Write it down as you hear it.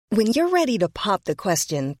When you're ready to pop the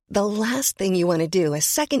question, the last thing you want to do is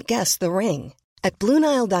second-guess the ring. At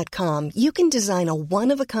BlueNile.com, you can design a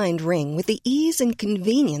one-of-a-kind ring with the ease and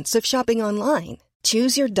convenience of shopping online.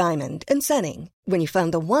 Choose your diamond and setting. When you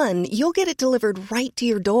find the one, you'll get it delivered right to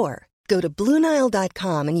your door. Go to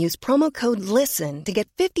BlueNile.com and use promo code LISTEN to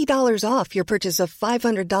get $50 off your purchase of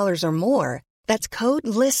 $500 or more. That's code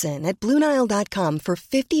LISTEN at BlueNile.com for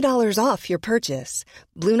 $50 off your purchase.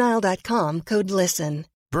 BlueNile.com, code LISTEN.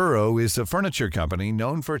 Burrow is a furniture company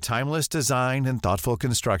known for timeless design and thoughtful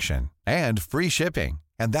construction, and free shipping,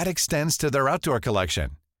 and that extends to their outdoor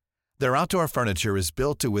collection. Their outdoor furniture is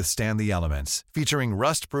built to withstand the elements, featuring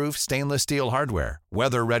rust-proof stainless steel hardware,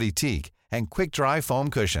 weather-ready teak, and quick-dry foam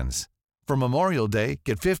cushions. For Memorial Day,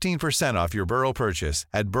 get 15% off your Burrow purchase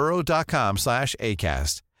at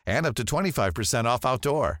burrow.com/ACAST and up to 25% off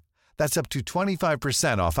outdoor. That's up to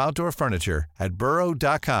 25% off outdoor furniture at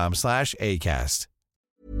burrow.com/ACAST.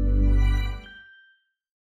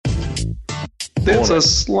 It's a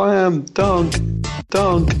slam dunk.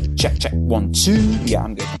 Check. 1, 2. Yeah,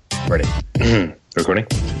 I'm good. Ready. Recording.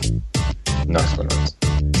 Nice one.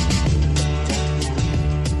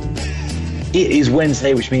 It is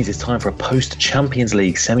Wednesday, which means it's time for a post-Champions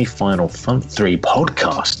League semi-final Front 3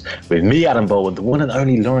 podcast with me, Adam Bowen, the one and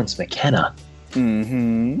only Lawrence McKenna.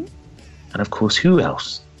 Mm-hmm. And of course, who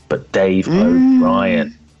else but Dave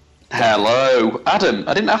O'Brien. Hello. Adam,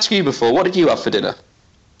 I didn't ask you before. What did you have for dinner?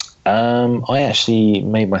 I actually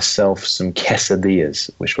made myself some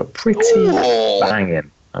quesadillas, which were pretty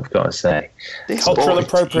banging, I've got to say. Cultural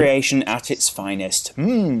appropriation at its finest. That's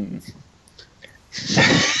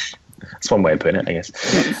one way of putting it, I guess.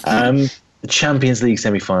 The Champions League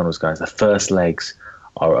semi-finals, guys, the first legs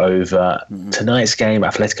are over. Tonight's game,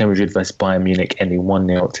 Atletico Madrid versus Bayern Munich, ending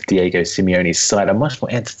 1-0 to Diego Simeone's side. A much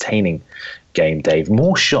more entertaining game, Dave.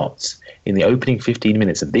 More shots in the opening 15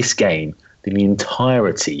 minutes of this game than the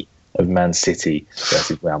entirety of Man City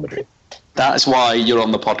versus Real Madrid. That's why you're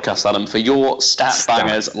on the podcast, Adam, for your stat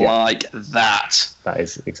bangers like that. That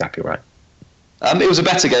is exactly right. It was a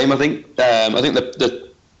better game, I think. I think the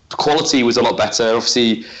quality was a lot better.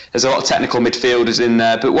 Obviously, there's a lot of technical midfielders in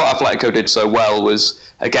there, but what Atletico did so well was,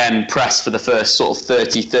 again, press for the first sort of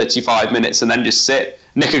 30, 35 minutes and then just sit,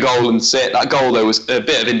 nick a goal and sit. That goal, though, was a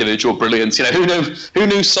bit of individual brilliance. You know, who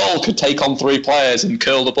knew Sol could take on 3 players and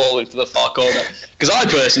curl the ball into the far corner? Because I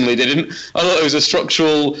personally didn't. I thought it was a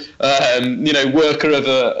structural, worker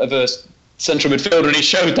of a central midfielder, and he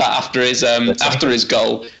showed that after his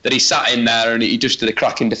goal, that he sat in there and he just did a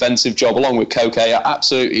cracking defensive job along with Koke. I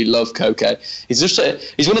absolutely love Koke. He's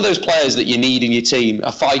one of those players that you need in your team,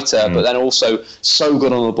 a fighter, but then also so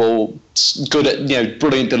good on the ball, good at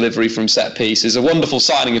brilliant delivery from set pieces. A wonderful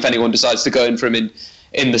signing if anyone decides to go in for him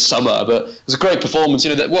in the summer. But it was a great performance.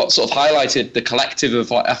 That what sort of highlighted the collective of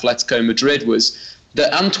Atletico Madrid was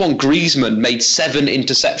that Antoine Griezmann made 7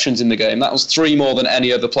 interceptions in the game. That was 3 more than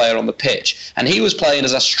any other player on the pitch. And he was playing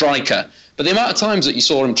as a striker. But the amount of times that you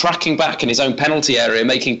saw him tracking back in his own penalty area,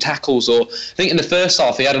 making tackles, or I think in the first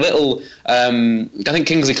half he had a little, I think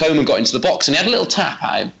Kingsley Coman got into the box and he had a little tap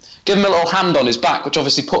at him, give him a little hand on his back, which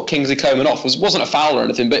obviously put Kingsley Coman off. Wasn't a foul or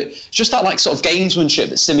anything, but it's just that sort of gamesmanship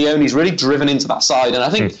that Simeone's really driven into that side. And I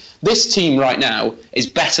think this team right now is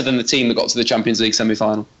better than the team that got to the Champions League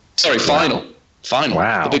semi-final. Sorry, final.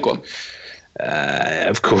 Wow. The big one.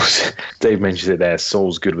 Of course, Dave mentions it there.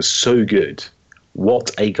 Sol's good was so good. What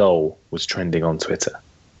a goal was trending on Twitter.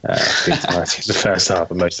 The first half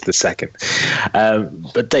and most of the second.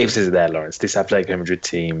 But Dave says it there, Lawrence. This Atletico Madrid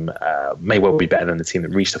team may well be better than the team that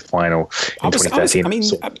reached the final in 2013.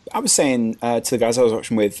 I was saying to the guys I was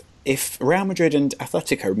watching with, if Real Madrid and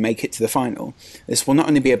Atletico make it to the final, this will not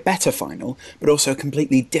only be a better final, but also a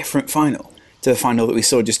completely different final to the final that we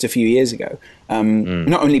saw just a few years ago.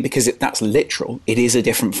 Not only because that's literal, it is a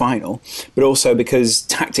different final, but also because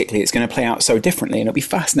tactically it's going to play out so differently. And it'll be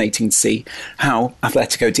fascinating to see how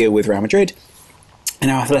Atletico deal with Real Madrid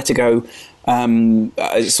and how Atletico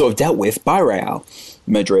sort of dealt with by Real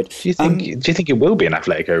Madrid. Do you think it will be an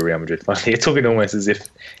Atletico Real Madrid final? You're talking almost as if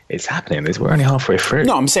it's happening. We're only halfway through.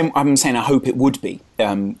 No, I'm saying I hope it would be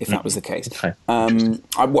if that was the case. Okay.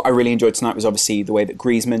 What I really enjoyed tonight was obviously the way that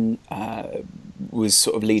Griezmann was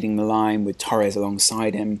sort of leading the line with Torres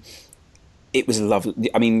alongside him. It was lovely.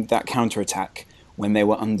 I mean, that counter-attack when they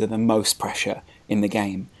were under the most pressure in the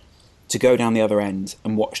game, to go down the other end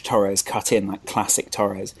and watch Torres cut in like classic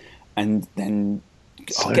Torres and then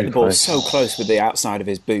get the ball so close with the outside of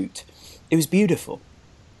his boot. It was beautiful.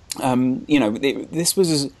 This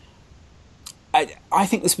was... I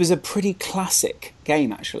think this was a pretty classic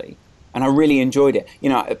game, actually. And I really enjoyed it.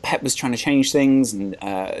 Pep was trying to change things and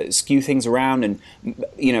skew things around, and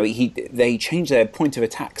they changed their point of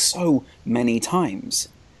attack so many times.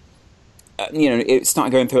 It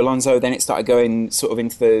started going through Alonso, then it started going sort of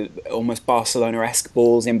into the almost Barcelona-esque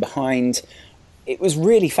balls in behind. It was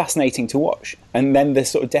really fascinating to watch. And then the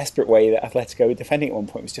sort of desperate way that Atletico were defending at one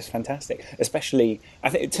point was just fantastic. Especially, I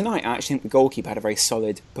think tonight, I actually think the goalkeeper had a very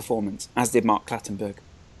solid performance, as did Mark Clattenburg.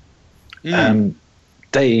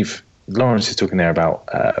 Dave, Lawrence is talking there about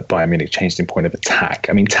Bayern Munich changed in point of attack.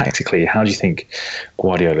 I mean, tactically, how do you think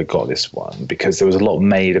Guardiola got this one? Because there was a lot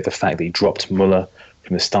made of the fact that he dropped Muller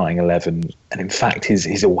from the starting 11, and in fact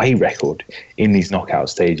his away record in these knockout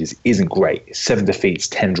stages isn't great. 7 defeats,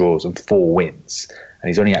 10 draws and 4 wins, and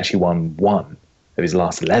he's only actually won 1 of his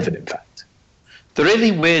last 11, in fact. The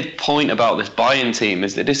really weird point about this Bayern team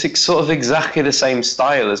is that it's sort of exactly the same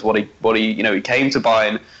style as what he came to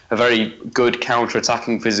Bayern, a very good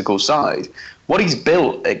counter-attacking physical side. What he's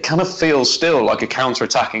built, it kind of feels still like a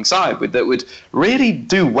counter-attacking side that would really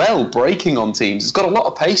do well breaking on teams. It's got a lot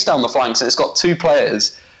of pace down the flanks, and it's got 2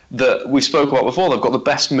 players that we spoke about before. They've got the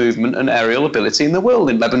best movement and aerial ability in the world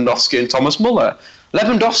in Lewandowski and Thomas Muller.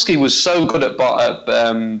 Lewandowski was so good at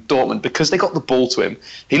Dortmund because they got the ball to him.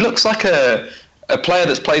 He looks like a player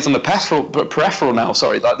that plays on the peripheral now,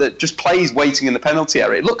 that just plays waiting in the penalty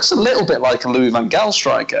area. It looks a little bit like a Louis van Gaal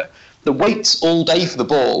striker that waits all day for the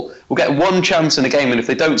ball, will get 1 chance in a game, and if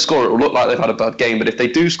they don't score, it will look like they've had a bad game, but if they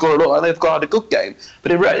do score, it will look like they've had a good game. But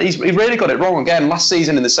he really got it wrong again. Last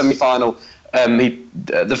season in the semi-final,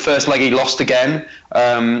 the first leg he lost again,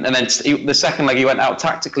 and then the second leg he went out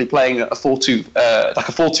tactically playing a 4-2, like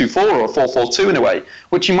a 4-2-4 or a 4-4-2 in a way,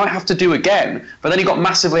 which he might have to do again. But then he got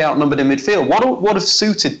massively outnumbered in midfield. What would have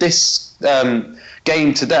suited this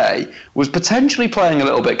game today was potentially playing a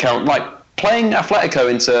little bit playing Atletico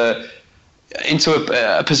into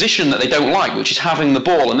a position that they don't like, which is having the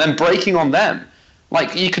ball and then breaking on them.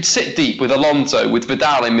 Like, you could sit deep with Alonso, with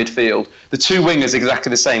Vidal in midfield, the 2 wingers exactly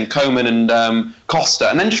the same, Koeman and Costa,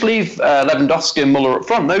 and then just leave Lewandowski and Muller up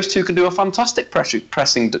front. Those 2 can do a fantastic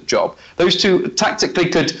pressing job. Those 2 tactically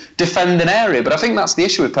could defend an area, but I think that's the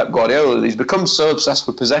issue with Pep Guardiola. He's become so obsessed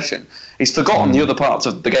with possession. He's forgotten the other parts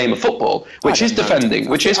of the game of football, which is defending,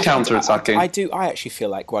 which is counter-attacking. I actually feel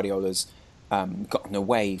like Guardiola's gotten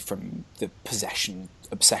away from the possession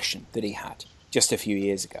obsession that he had just a few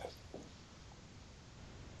years ago.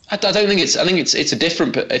 I don't think it's. I think it's a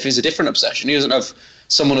different. If it's a different obsession, he doesn't have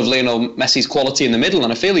someone of Lionel Messi's quality in the middle,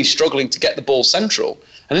 and I feel he's struggling to get the ball central.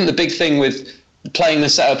 I think the big thing with playing the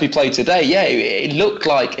setup he played today, it looked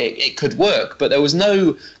like it could work, but there was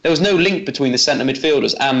no link between the centre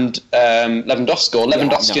midfielders and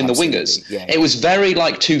Lewandowski and the wingers. Yeah. It was very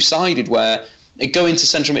like 2-sided, where it go into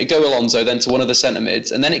central mid, it go Alonso, then to one of the centre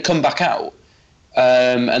mids, and then it come back out.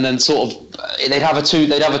 And then sort of they'd have a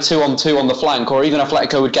 2-on-2 on the flank, or even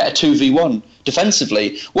Atletico would get a 2v1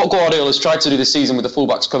 defensively. What Guardiola's tried to do this season with the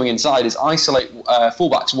fullbacks coming inside is isolate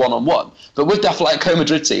fullbacks one-on-one. But with the Atletico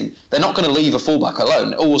Madrid team, they're not going to leave a fullback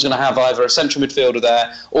alone. They're always going to have either a central midfielder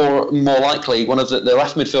there, or more likely one of the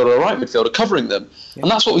left midfielder or right midfielder covering them. Yeah.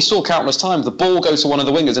 And that's what we saw countless times. The ball goes to one of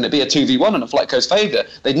the wingers and it'd be a 2v1 in Atletico's favour.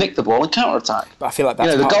 They'd nick the ball and counter-attack. But I feel like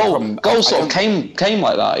that's the goal sort of came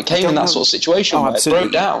like that. It came in that sort of situation where it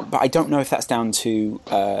broke down. But I don't know if that's down to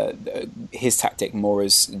his tactic more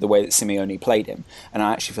as the way that Simeone played him. And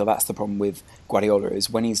I actually feel that's the problem with Guardiola, is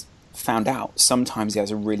when he's found out, sometimes he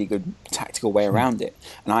has a really good tactical way around it.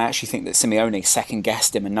 And I actually think that Simeone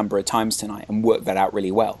second-guessed him a number of times tonight and worked that out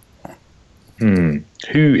really well. Who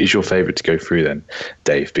is your favourite to go through then,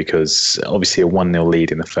 Dave? Because obviously a 1-0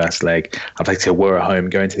 lead in the first leg. Atletico were at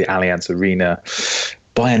home, going to the Allianz Arena.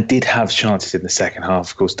 Bayern did have chances in the second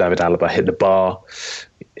half. Of course, David Alaba hit the bar.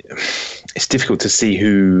 It's difficult to see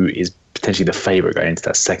who is potentially the favourite going into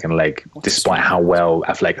that second leg, despite how well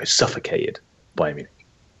Atletico suffocated Bayern Munich.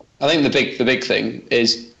 I think the big thing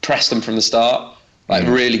is press them from the start.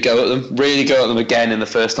 Really go at them again in the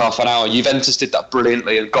first half an hour. Juventus did that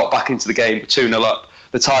brilliantly and got back into the game 2-0 up.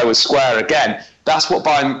 The tie was square again. That's what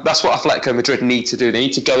Atletico Madrid need to do. They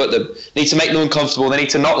need to go at them. They need to make them uncomfortable. They need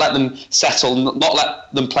to not let them settle, not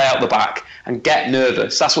let them play out the back and get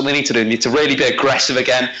nervous. That's what they need to do. They need to really be aggressive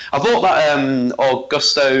again. I thought that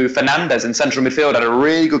Augusto Fernandes in central midfield had a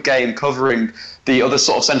really good game covering the other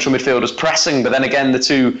sort of central midfielders pressing, but then again the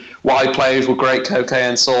 2 wide players were great, Koke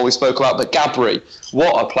and Saul we spoke about, but Gabri,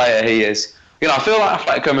 what a player he is. I feel like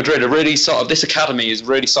Atletico Madrid are really this academy is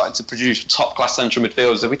really starting to produce top-class central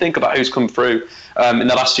midfielders. If we think about who's come through in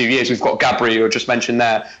the last few years, we've got Gabri, who I just mentioned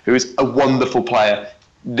there, who is a wonderful player.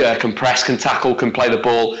 can press, can tackle, can play the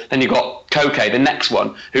ball. Then you've got Koke, the next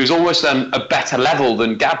one, who's almost a better level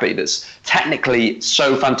than Gabby, that's technically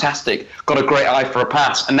so fantastic, got a great eye for a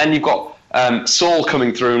pass. And then you've got Saul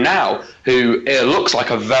coming through now, who looks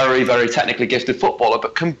like a very, very technically gifted footballer,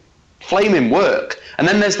 but can flaming work. And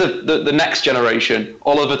then there's the next generation,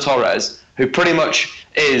 Oliver Torres, who pretty much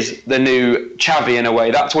is the new Xavi in a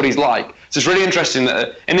way. That's what he's like. So it's really interesting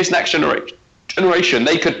that in this next generation,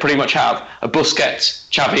 they could pretty much have a Busquets,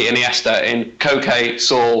 Xavi, Iniesta in Koke,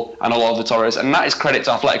 Saul, and Oliver Torres, and that is credit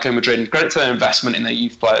to Atletico Madrid and credit to their investment in their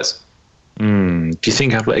youth players. Do you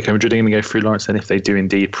think Atletico Madrid are going to go through, Lawrence, then, if they do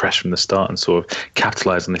indeed press from the start and sort of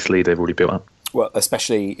capitalise on this lead they've already built up? Well,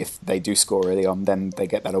 especially if they do score early on, then they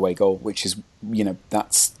get that away goal, which is,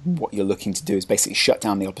 that's what you're looking to do, is basically shut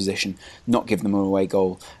down the opposition, not give them an away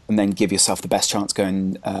goal, and then give yourself the best chance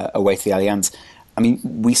going away to the Allianz. I mean,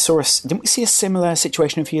 didn't we see a similar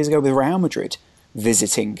situation a few years ago with Real Madrid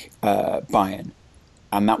visiting Bayern,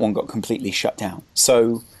 and that one got completely shut down?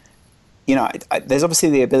 So, there's obviously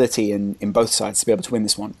the ability in both sides to be able to win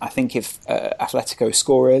this one. I think if Atletico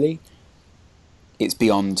score early, it's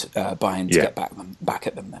beyond Bayern to get back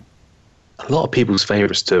at them then. A lot of people's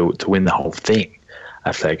favourites to win the whole thing,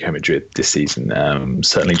 Atletico Madrid, this season.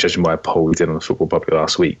 Certainly, judging by a poll we did on the Football Public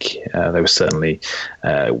last week, they were certainly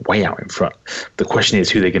way out in front. The question is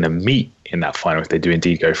who they're going to meet in that final if they do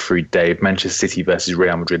indeed go through. Dave, Manchester City versus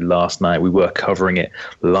Real Madrid last night. We were covering it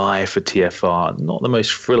live for TFR. Not the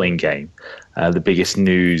most thrilling game. The biggest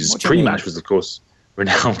news pre-match was, of course,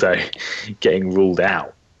 Ronaldo getting ruled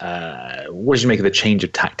out. What did you make of the change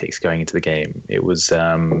of tactics going into the game? It was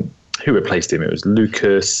who replaced him? It was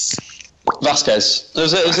Lucas Vasquez. It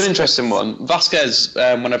was an interesting one. Vasquez,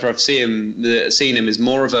 whenever I've seen him, is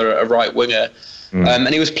more of a right winger, and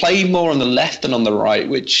he was playing more on the left than on the right,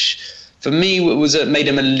 which for me made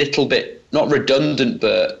him a little bit not redundant,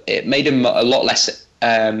 but it made him a lot less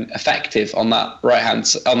effective on that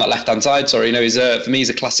left hand side. Sorry, for me he's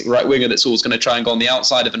a classic right winger that's always going to try and go on the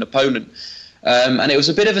outside of an opponent. And it was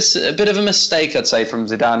a bit of a mistake, I'd say, from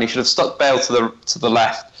Zidane. He should have stuck Bale to the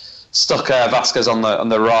left, stuck Vasquez on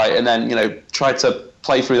the right, and then tried to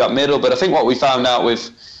play through that middle. But I think what we found out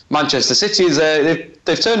with Manchester City is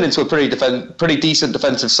they've turned into a pretty decent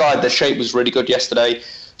defensive side. Their shape was really good yesterday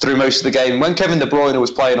through most of the game. When Kevin De Bruyne was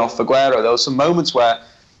playing off Aguero, there were some moments where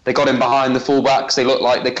they got in behind the fullbacks. They looked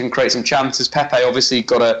like they can create some chances. Pepe obviously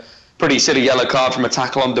got a pretty silly yellow card from a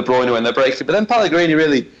tackle on De Bruyne when they're breaking. But then Pellegrini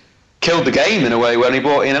really killed the game in a way when he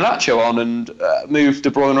brought Iheanacho on and moved De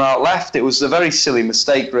Bruyne out left. It was a very silly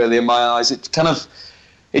mistake, really, in my eyes. It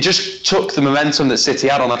just took the momentum that City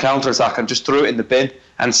had on the counter-attack and just threw it in the bin.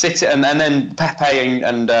 And City, and then Pepe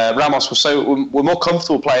and Ramos were more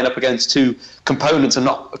comfortable playing up against two opponents and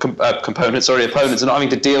not having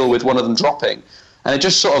to deal with one of them dropping. And it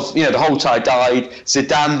just sort of, the whole tie died.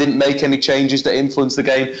 Zidane didn't make any changes that influenced the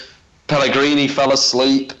game. Pellegrini fell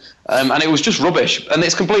asleep. And it was just rubbish. And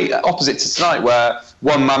it's complete opposite to tonight, where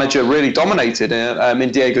one manager really dominated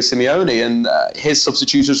in Diego Simeone, and his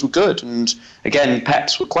substitutions were good. And again,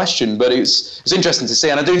 Pep's were questioned, but it's interesting to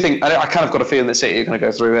see. And I do think, I kind of got a feeling that City are going to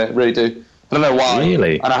go through it, really do. I don't know why.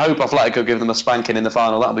 Really? And I hope Atletico give them a spanking in the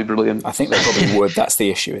final. That'll be brilliant. I think they probably would. That's the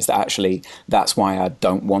issue, is that actually that's why I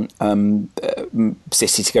don't want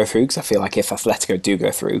City to go through, because I feel like if Atletico do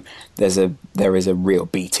go through, there is a real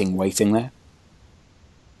beating waiting there.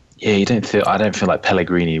 Yeah, I don't feel like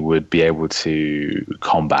Pellegrini would be able to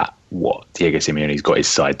combat what Diego Simeone's got his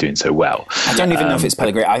side doing so well. I don't even know if it's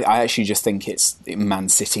Pellegrini. I actually just think it's Man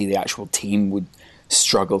City, the actual team, would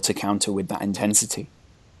struggle to counter with that intensity.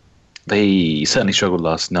 They certainly struggled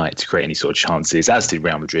last night to create any sort of chances, as did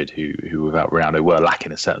Real Madrid, who without Ronaldo were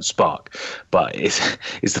lacking a certain spark. But it's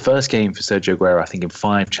the first game for Sergio Aguero, I think, in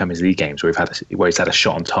 5 Champions League games where he's had a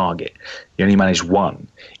shot on target. He only managed 1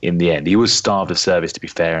 in the end. He was starved of service, to be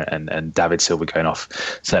fair, and David Silva going off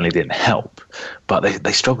certainly didn't help. But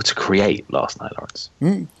they struggled to create last night, Lawrence.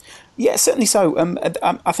 Yeah, certainly so.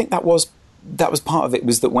 I think that was part of it,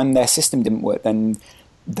 was that when their system didn't work, then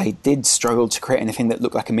they did struggle to create anything that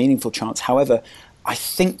looked like a meaningful chance. However, I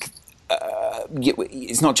think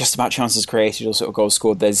it's not just about chances created or sort of goals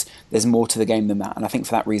scored. There's more to the game than that, and I think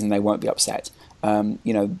for that reason they won't be upset.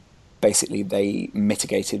 Basically they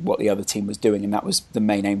mitigated what the other team was doing, and that was the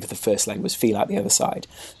main aim for the first leg, was feel out the other side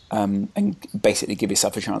and basically give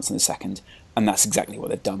yourself a chance in the second. And that's exactly what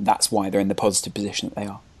they've done. That's why they're in the positive position that they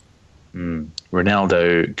are.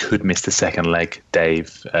 Ronaldo could miss the second leg,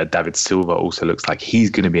 Dave. David Silva also looks like he's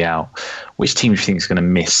going to be out. Which team do you think is going to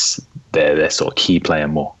miss their sort of key player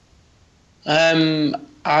more?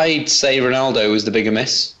 I'd say Ronaldo was the bigger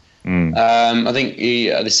miss. I think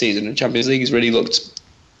this season in Champions League has really looked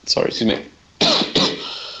Sorry, excuse me.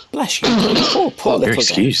 Bless you. Poor You're little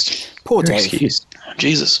excused. Dave. Poor You're Dave. excused.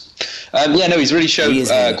 Jesus. He's really showed He is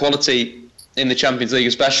really. quality in the Champions League,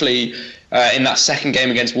 especially in that second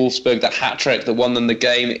game against Wolfsburg, that hat-trick that won them the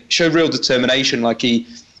game. It showed real determination, like he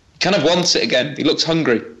kind of wants it again. He looks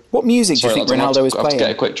hungry. What music do you think Ronaldo is playing? I have to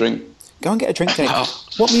get a quick drink. Go and get a drink, Dave.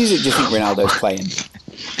 What music do you think Ronaldo's playing?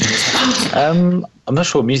 I'm not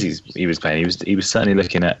sure what music he was playing. He was certainly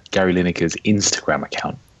looking at Gary Lineker's Instagram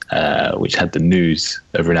account, which had the news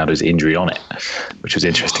of Ronaldo's injury on it, which was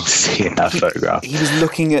interesting to see in that photograph. He was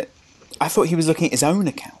looking at... I thought he was looking at his own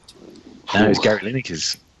account. No, it's Gary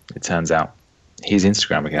Lineker's, it turns out. His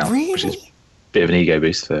Instagram account. Really? Which is a bit of an ego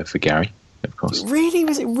boost for Gary, of course. Really?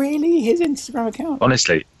 Was it really his Instagram account?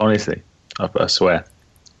 Honestly, I swear.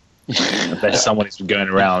 Unless someone is going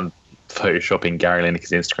around photoshopping Gary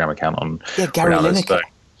Lineker's Instagram account on Gary Ronaldo's Lineker.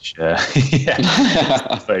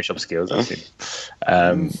 Photoshop skills, I've seen.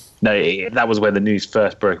 That was where the news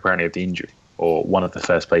first broke, apparently, of the injury, or one of the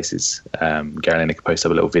first places. Gary Lineker posted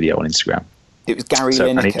up a little video on Instagram. It was Gary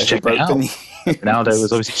Lineker who broke the news. Ronaldo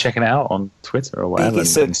was obviously checking it out on Twitter or whatever.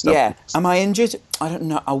 Am I injured? I don't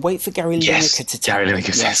know. I'll wait for Gary Lineker to tell Gary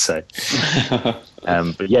Lineker says so.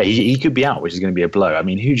 But yeah, he could be out, which is going to be a blow. I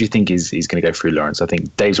mean, who do you think is going to go through, Lawrence? I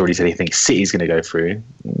think Dave's already said he thinks City's going to go through.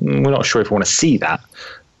 We're not sure if we want to see that,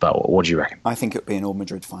 but what do you reckon? I think it'll be an All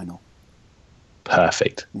Madrid final.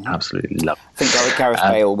 Perfect. Absolutely love it. I think Gareth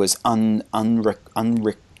Bale was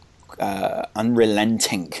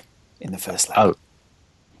unrelenting in the first leg. Oh,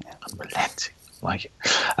 unrelenting. Like it.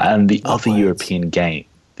 And the other European game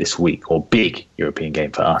this week, or big European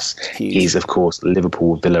game for us, is, of course,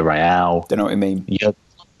 Liverpool-Villarreal. Don't know what I mean.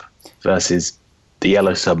 Versus the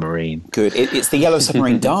Yellow Submarine. Good. It's the Yellow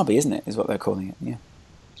Submarine Derby, isn't it? Is what they're calling it. Yeah.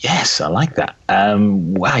 Yes, I like that. How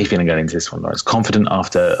are you feeling going into this one, Lawrence? Confident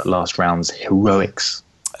after last round's heroics?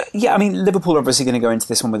 Yeah, I mean, Liverpool are obviously going to go into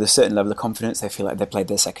this one with a certain level of confidence. They feel like they played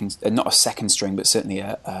their second, not a second string, but certainly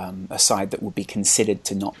a side that would be considered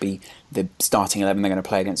to not be the starting 11 they're going to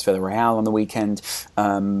play against Villarreal on the weekend.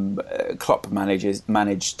 Klopp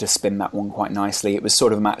managed to spin that one quite nicely. It was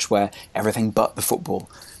sort of a match where everything but the football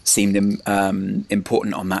seemed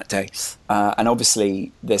important on that day. And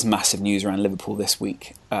obviously, there's massive news around Liverpool this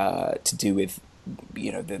week to do with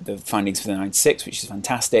the findings for the 96, which is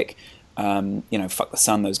fantastic. Fuck the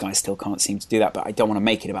sun. Those guys still can't seem to do that, but I don't want to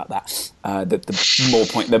make it about that.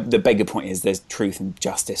 The bigger point is there's truth and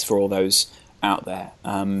justice for all those out there.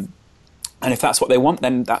 And if that's what they want,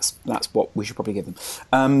 then that's what we should probably give them.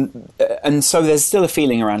 And so there's still a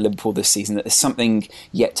feeling around Liverpool this season that there's something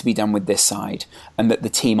yet to be done with this side, and that the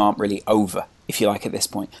team aren't really over, if you like, at this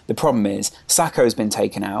point. The problem is Sakho's been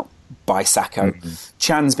taken out by Sakho.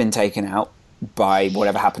 Chan's been taken out by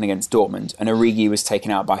whatever happened against Dortmund, and Origi was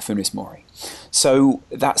taken out by Funes Mori. So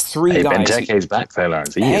that's three guys. Benteke's back there,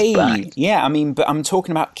 Lawrence. He is back. Yeah, I mean, but I'm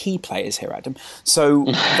talking about key players here, Adam. So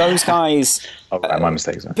those guys... my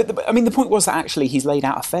mistake, sorry. But the point was that actually he's laid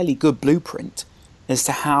out a fairly good blueprint as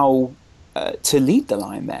to how to lead the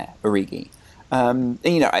line there, Origi.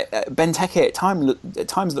 Benteke at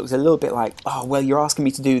times looks a little bit like, oh, well, you're asking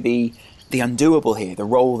me to do the undoable here, the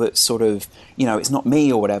role that's sort of, it's not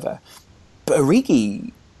me or whatever. But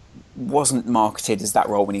Origi wasn't marketed as that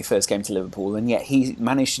role when he first came to Liverpool, and yet he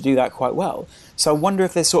managed to do that quite well. So I wonder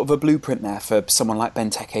if there's sort of a blueprint there for someone like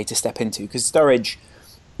Benteke to step into, because Sturridge,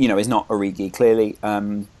 is not Origi, clearly.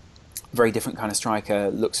 Very different kind of striker,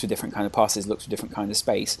 looks for different kind of passes, looks for different kind of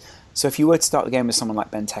space. So if you were to start the game with someone like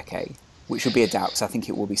Benteke, which would be a doubt, because I think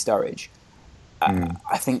it will be Sturridge,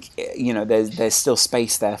 I think, there's still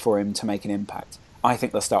space there for him to make an impact. I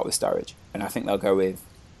think they'll start with Sturridge, and I think they'll go with...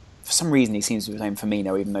 For some reason, he seems to be playing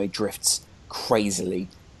Firmino, even though he drifts crazily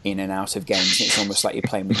in and out of games. It's almost like you're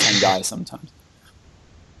playing with 10 guys sometimes.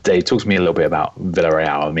 Dave, talk to me a little bit about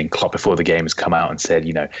Villarreal. I mean, Klopp, before the game, has come out and said,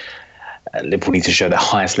 Liverpool need to show their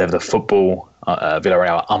highest level of football.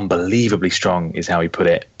 Villarreal, unbelievably strong, is how he put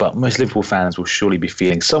it. But most Liverpool fans will surely be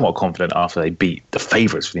feeling somewhat confident after they beat the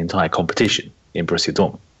favourites for the entire competition in Borussia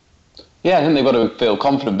Dortmund. Yeah, I think they've got to feel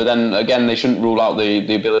confident, but then again, they shouldn't rule out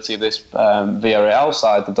the ability of this Villarreal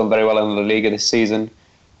side. They've done very well in La Liga this season.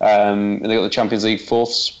 They got the Champions League the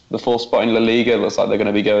fourth spot in La Liga. It looks like they're going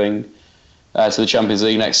to be going to the Champions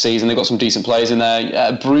League next season. They've got some decent players in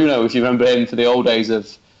there. Bruno, if you remember him for the old days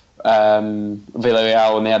of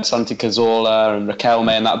Villarreal, and they had Santi Cazorla and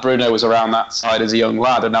Riquelme, and that Bruno was around that side as a young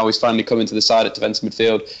lad, and now he's finally coming to the side at defensive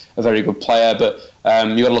midfield. A very good player, but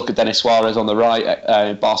you've got to look at Denis Suarez on the right,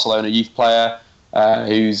 Barcelona youth player,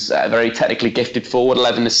 who's a very technically gifted forward,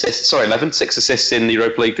 6 assists in the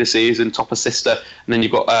Europa League this season, top assister. And then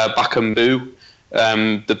you've got Bakambu,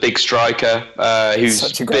 the big striker, who's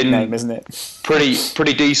such a great been name, isn't it?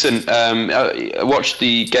 pretty decent. I watched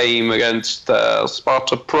the game against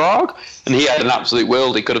Sparta Prague, and he had an absolute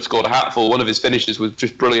world. He could have scored a hatful. One of his finishes was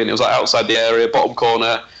just brilliant. It was like outside the area, bottom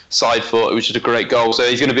corner, side foot. It was just a great goal. So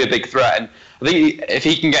he's going to be a big threat. And I think if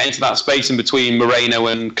he can get into that space in between Moreno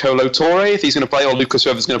and Colo Torre, if he's going to play, or Lucas,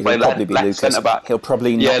 whoever's going to play left centre back, he'll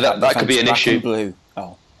probably that could be an issue. Blue.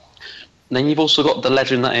 Oh. Then you've also got the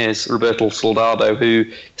legend that is Roberto Soldado,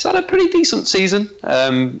 who's had a pretty decent season.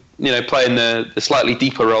 Playing the slightly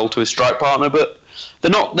deeper role to his strike partner, but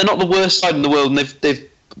they're not the worst side in the world, and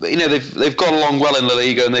they've got along well in La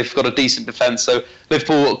Liga, and they've got a decent defence. So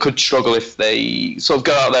Liverpool could struggle if they sort of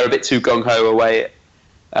go out there a bit too gung ho away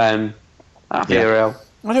at Villarreal.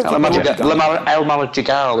 El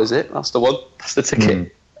Malajigal, is it? That's the one. That's the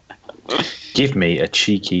ticket. Give me a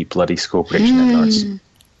cheeky bloody score prediction, then, Lawrence.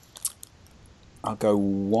 I'll go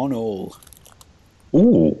 1-1.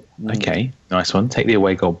 Ooh, okay, nice one. Take the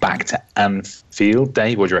away goal back to Anfield.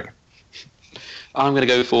 Dave, what do you reckon? I'm going to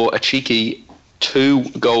go for a cheeky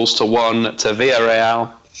 2-1 to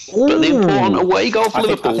Villarreal. Ooh. But the important away goal for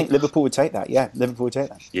Liverpool. I think Liverpool would take that. Yeah, Liverpool would take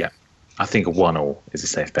that. Yeah, I think a 1-1 is a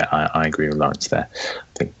safe bet. I agree with Lawrence there.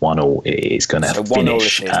 I think 1-1 is going to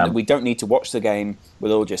finish. We don't need to watch the game.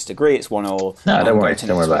 We'll all just agree it's 1-1. No, don't worry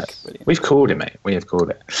about it. Brilliant. We've called it, mate. We have called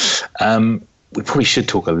it. We probably should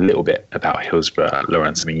talk a little bit about Hillsborough,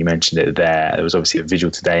 Lawrence. I mean, you mentioned it there. There was obviously a vigil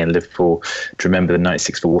today in Liverpool to remember the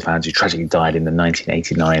 96 football fans who tragically died in the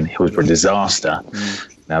 1989 Hillsborough disaster.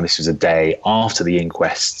 Now, this was a day after the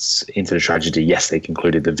inquests into the tragedy. Yes, they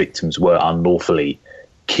concluded the victims were unlawfully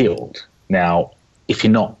killed. Now, if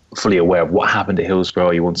you're not fully aware of what happened at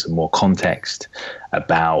Hillsborough, you want some more context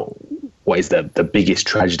about what is the biggest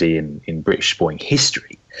tragedy in British sporting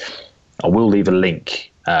history, I will leave a link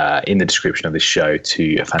in the description of this show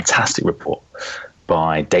to a fantastic report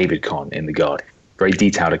by David Conn in The Guardian. Very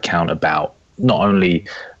detailed account about not only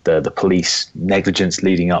the police negligence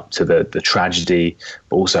leading up to the tragedy,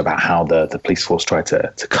 but also about how the police force tried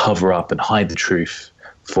to cover up and hide the truth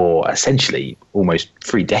for essentially almost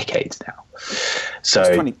 3 decades now.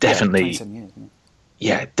 So definitely,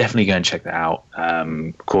 definitely go and check that out.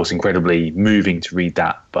 Of course, incredibly moving to read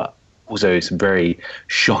that, but also some very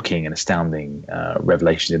shocking and astounding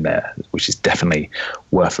revelations in there, which is definitely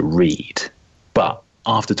worth a read. But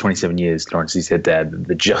after 27 years, Lawrence, you said there,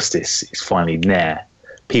 the justice is finally there.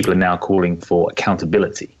 People are now calling for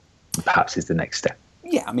accountability. Perhaps is the next step.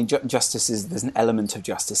 Yeah, I mean, justice there's an element of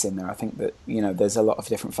justice in there. I think that, there's a lot of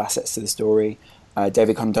different facets to the story.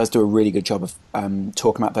 David Conn does do a really good job of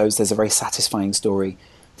talking about those. There's a very satisfying story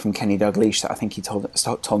from Kenny Dalglish that I think he told on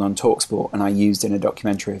TalkSport, and I used in a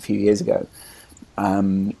documentary a few years ago.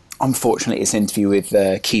 Unfortunately, it's an interview with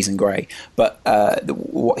Keys and Gray, but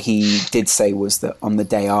what he did say was that on the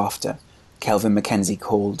day after, Kelvin McKenzie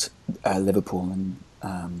called Liverpool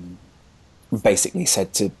and basically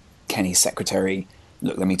said to Kenny's secretary,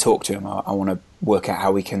 "Look, let me talk to him. I want to work out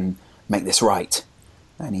how we can make this right."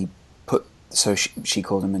 And she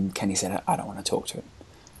called him, and Kenny said, "I don't want to talk to him."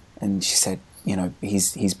 And she said,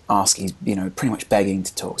 he's asking, he's pretty much begging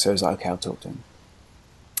to talk. So I was like, okay, I'll talk to him.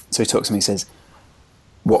 So he talks to me, he says,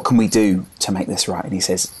 "What can we do to make this right?" And he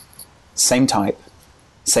says, "Same type,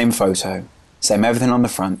 same photo, same everything on the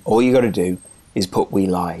front. All you got to do is put 'we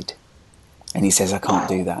lied.'" And he says, "I can't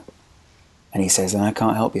do that." And he says, "And I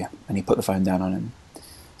can't help you." And he put the phone down on him.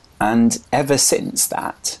 And ever since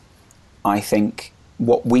that, I think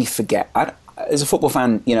what we forget, as a football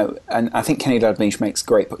fan, and I think Kenny Dalglish makes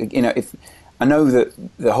great, if I know that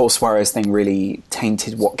the whole Suarez thing really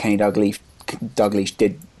tainted what Kenny Dalglish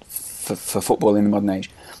did for football in the modern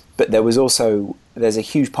age, but there's a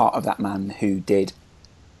huge part of that man who did,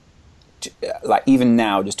 like, even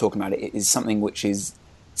now just talking about it is something which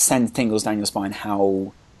sends tingles down your spine,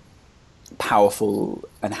 how powerful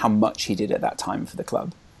and how much he did at that time for the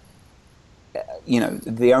club.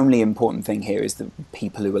 The only important thing here is the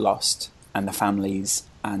people who were lost and the families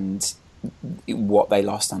and what they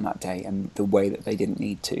lost on that day and the way that they didn't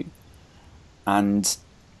need to. And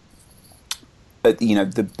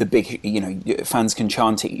the big, fans can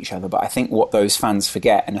chant at each other, but I think what those fans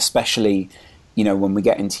forget, and especially when we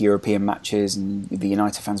get into European matches and the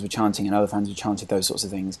United fans were chanting and other fans were chanting those sorts of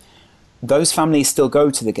things, those families still go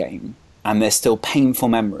to the game and there's still painful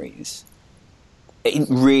memories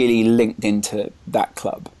really linked into that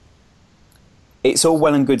club. It's all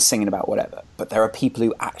well and good singing about whatever, but there are people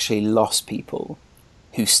who actually lost people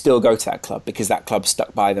who still go to that club because that club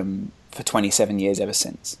stuck by them for 27 years ever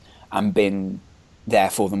since and been there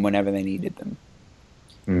for them whenever they needed them.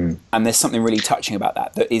 And there's something really touching about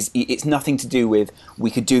that. It's nothing to do with, we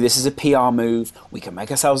could do this as a PR move, we can make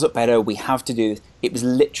ourselves look better, we have to do this. It was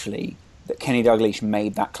literally that Kenny Dalglish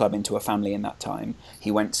made that club into a family in that time.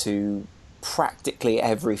 He went to practically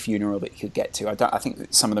every funeral that he could get to. I think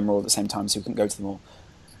that some of them were all at the same time, so he couldn't go to them all.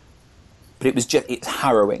 But it's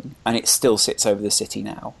harrowing, and it still sits over the city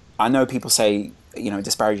now. I know people say,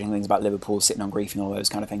 disparaging things about Liverpool, sitting on grief and all those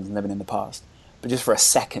kind of things and living in the past. But just for a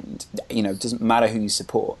second, it doesn't matter who you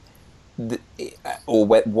support or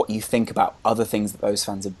what you think about other things that those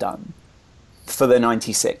fans have done. For the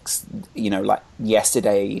 96, like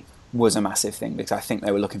yesterday was a massive thing because I think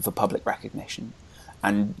they were looking for public recognition.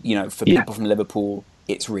 And, for people from Liverpool,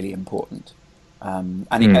 it's really important.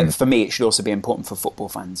 For me, it should also be important for football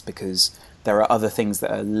fans because there are other things that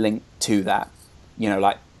are linked to that,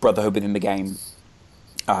 like brotherhood within the game.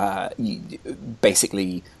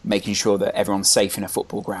 Basically making sure that everyone's safe in a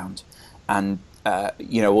football ground, and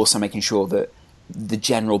also making sure that the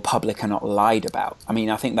general public are not lied about. I mean,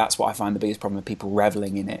 I think that's what I find the biggest problem with people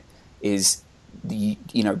reveling in it is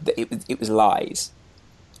it was lies,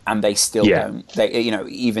 and they still don't. They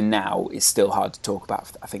even now it's still hard to talk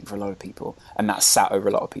about. I think for a lot of people, and that's sat over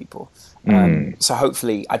a lot of people. So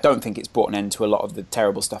hopefully, I don't think it's brought an end to a lot of the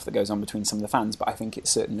terrible stuff that goes on between some of the fans, but I think it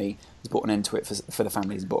certainly has brought an end to it for the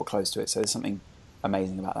families and brought close to it. So there's something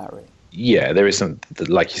amazing about that, really. Yeah, there is some,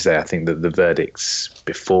 like you say, I think that the verdicts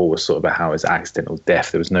before was sort of about how it was accidental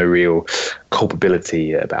death. There was no real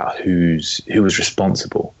culpability about who was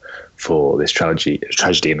responsible for this tragedy.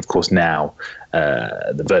 And of course now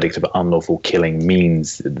the verdict of unlawful killing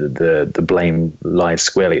means the blame lies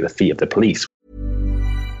squarely at the feet of the police.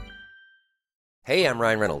 Hey, I'm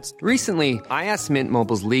Ryan Reynolds. Recently, I asked Mint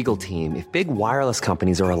Mobile's legal team if big wireless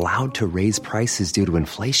companies are allowed to raise prices due to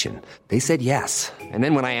inflation. They said yes. And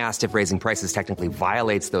then when I asked if raising prices technically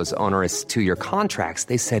violates those onerous 2-year contracts,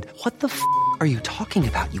 they said, "What the f*** are you talking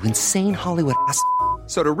about, you insane Hollywood ass?"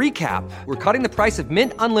 So to recap, we're cutting the price of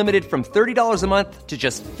Mint Unlimited from $30 a month to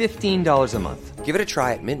just $15 a month. Give it a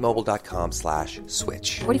try at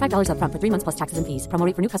mintmobile.com/switch. $45 up front for 3 months plus taxes and fees. Promo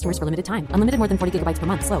rate for new customers for limited time. Unlimited more than 40 gigabytes per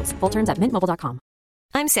month. Slows full terms at mintmobile.com.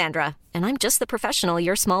 I'm Sandra, and I'm just the professional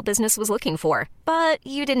your small business was looking for. But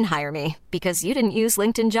you didn't hire me because you didn't use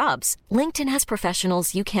LinkedIn Jobs. LinkedIn has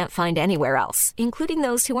professionals you can't find anywhere else, including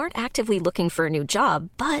those who aren't actively looking for a new job,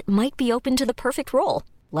 but might be open to the perfect role,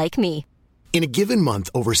 like me. In a given month,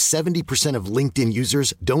 over 70% of LinkedIn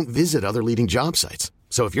users don't visit other leading job sites.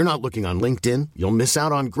 So if you're not looking on LinkedIn, you'll miss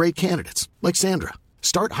out on great candidates like Sandra.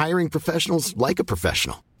 Start hiring professionals like a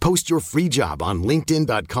professional. Post your free job on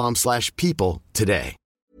linkedin.com/people today.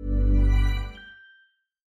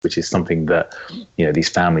 Which is something that these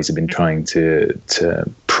families have been trying to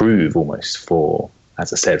prove almost for,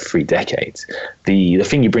 as I said, 3 decades. The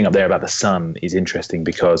thing you bring up there about the Sun is interesting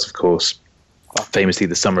because, of course, famously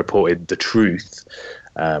the Sun reported the truth,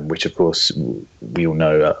 which of course we all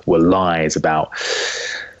know were lies about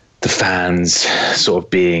the fans sort of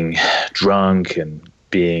being drunk and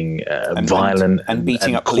being violent and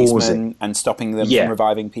beating up policemen and stopping them from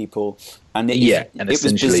reviving people. And it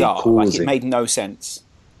was bizarre. Like, it made no sense.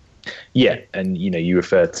 Yeah, and you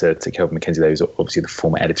refer to Kelvin Mackenzie, who's obviously the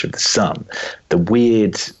former editor of the Sun. The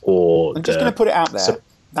weird, or I'm just going to put it out there: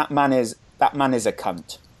 that man is a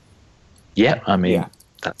cunt. Yeah, I mean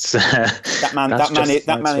that's he's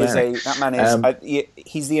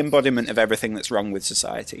the embodiment of everything that's wrong with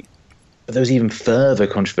society. But there was even further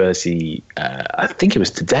controversy. I think it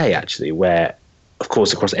was today actually, where, of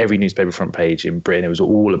course, across every newspaper front page in Britain, it was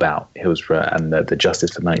all about Hillsborough and the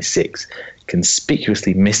justice for 96.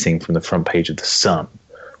 Conspicuously missing from the front page of the Sun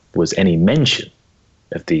was any mention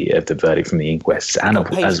of the verdict from the inquests, and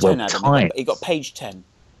as well Times. It got page 10.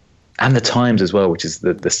 And the Times as well, which is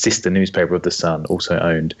the sister newspaper of the Sun, also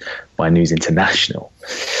owned by News International.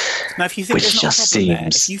 Now, if you think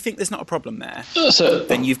there's not a problem there,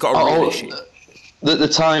 then you've got a real issue. The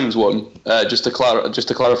Times one, just to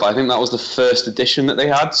clarify, I think that was the first edition that they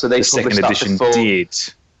had. So the second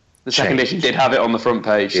edition did have it on the front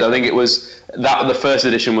page. So I think it was that the first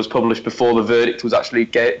edition was published before the verdict was actually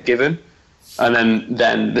given, and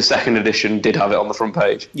then the second edition did have it on the front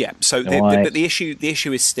page. Yeah. So the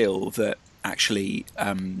issue is still that actually,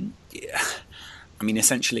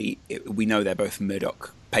 essentially, we know they're both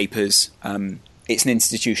Murdoch papers. It's an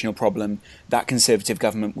institutional problem. That Conservative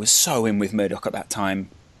government was so in with Murdoch at that time.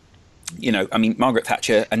 Margaret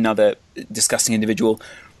Thatcher, another disgusting individual.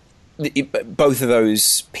 Both of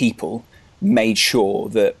those people made sure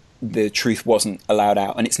that the truth wasn't allowed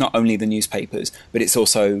out. And it's not only the newspapers, but it's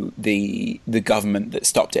also the government that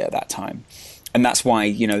stopped it at that time. And that's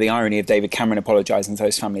why, the irony of David Cameron apologising to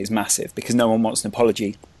those families is massive, because no one wants an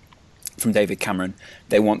apology from David Cameron.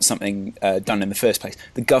 They want something done in the first place.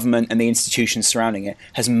 The government and the institutions surrounding it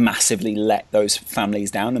has massively let those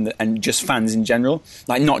families down, and just fans in general,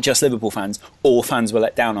 like not just Liverpool fans, all fans were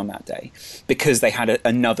let down on that day because they had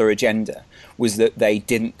another agenda, was that they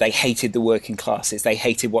hated the working classes, they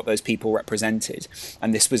hated what those people represented,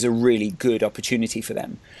 and this was a really good opportunity for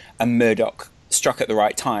them. And Murdoch struck at the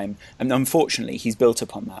right time, and unfortunately he's built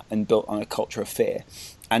upon that and built on a culture of fear.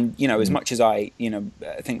 And, as much as I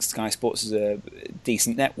think Sky Sports is a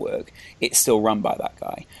decent network, it's still run by that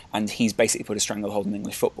guy. And he's basically put a stranglehold on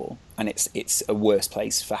English football. And it's a worse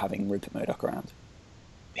place for having Rupert Murdoch around.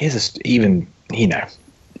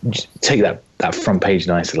 Take that front page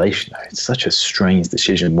in isolation. It's such a strange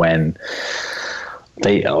decision when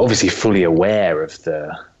they are obviously fully aware of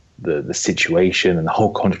the situation and the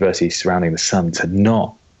whole controversy surrounding the Sun, to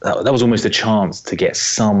not... That was almost a chance to get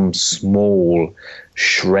some small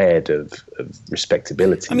shred of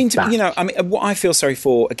respectability. What I feel sorry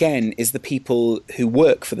for, again, is the people who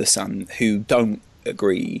work for the Sun who don't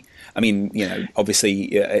agree.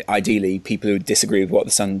 Obviously, ideally, people who disagree with what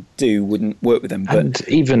the Sun do wouldn't work with them. But and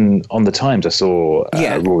even on the Times, I saw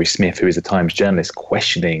Rory Smith, who is a Times journalist,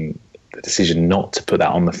 questioning the decision not to put that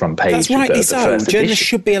on the front page. That's rightly so. Journalists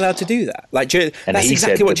should be allowed to do that. That's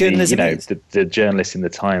exactly what journalism is. The journalists in the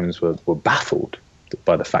Times were baffled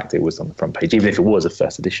by the fact it was on the front page, even if it was a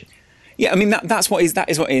first edition. Yeah, that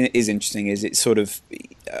is what is interesting. Is it's sort of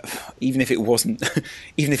even if it wasn't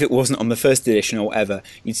on the first edition or whatever,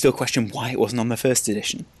 you'd still question why it wasn't on the first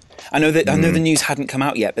edition. I know the news hadn't come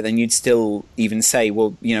out yet, but then you'd still even say,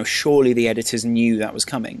 well, surely the editors knew that was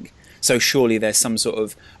coming. So surely there's some sort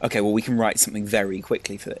of, we can write something very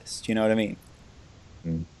quickly for this. Do you know what I mean?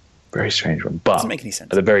 Very strange one. But doesn't make any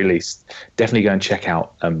sense. At the very least, definitely go and check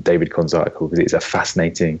out David Con's article, because it's a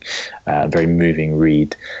fascinating, very moving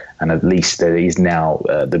read. And at least there is now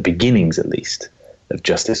the beginnings, at least, of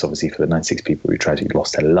justice, obviously, for the 96 people who tragically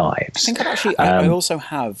lost their lives. I think I also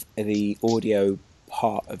have the audio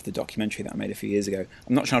part of the documentary that I made a few years ago.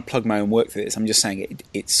 I'm not trying to plug my own work for this. I'm just saying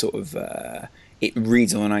it's sort of... it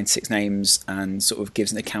reads all the 96 names and sort of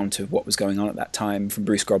gives an account of what was going on at that time from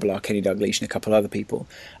Bruce Grobbelaar, Kenny Dalglish, and a couple of other people.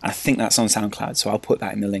 And I think that's on SoundCloud, so I'll put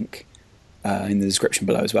that in the link in the description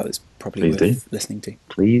below as well. It's probably worth listening to.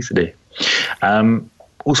 Please do.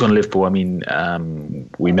 Also on Liverpool,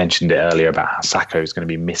 we mentioned it earlier about how Sakho is going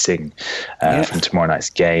to be missing from tomorrow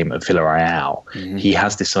night's game at Villarreal. Mm-hmm. He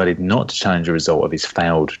has decided not to challenge a result of his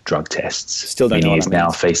failed drug tests. Still don't know what he is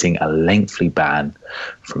now facing a lengthy ban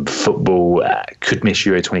from football. Could miss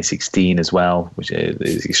Euro 2016 as well, which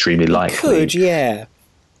is extremely likely. Could, yeah.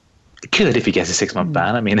 Could if he gets a 6-month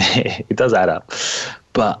ban. It does add up.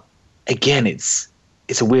 But again, it's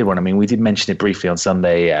a weird one. We did mention it briefly on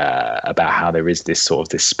Sunday about how there is this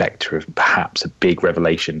spectre of perhaps a big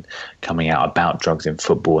revelation coming out about drugs in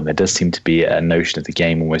football, and there does seem to be a notion of the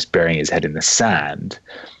game almost burying its head in the sand.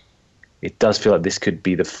 It does feel like this could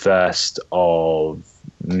be the first of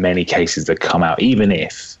many cases that come out, even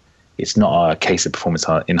if it's not a case of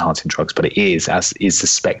performance-enhancing drugs, but it is, as is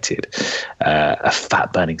suspected, a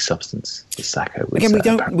fat-burning substance. Sakho was, again,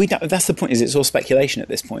 we don't. That's the point. Is it's all speculation at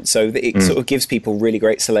this point? So it sort of gives people really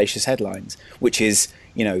great salacious headlines, which is,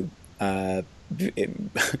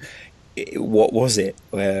 what was it?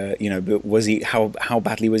 Was he how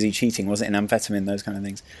badly was he cheating? Was it an amphetamine? Those kind of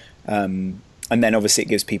things. And then obviously it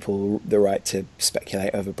gives people the right to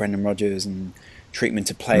speculate over Brendan Rodgers and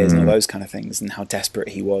treatment of players and all those kind of things, and how desperate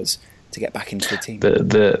he was to get back into the team.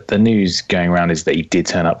 The news going around is that he did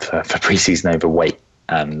turn up for pre-season overweight,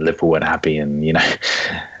 and Liverpool weren't happy. And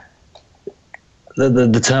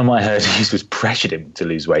the term I heard used was pressured him to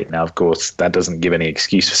lose weight. Now, of course, that doesn't give any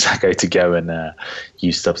excuse for Sakho to go and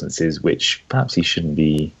use substances which perhaps he shouldn't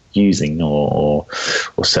be using, or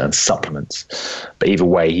certain supplements. But either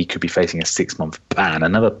way, he could be facing a 6-month ban.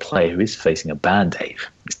 Another player who is facing a ban, Dave,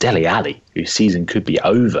 is Dele Alli, whose season could be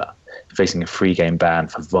over, facing a 3-game ban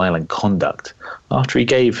for violent conduct after he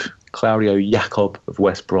gave Claudio Jacob of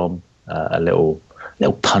West Brom a little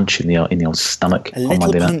punch in the old stomach. A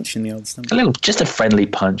little punch in the old stomach. Just a friendly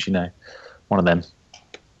punch, one of them.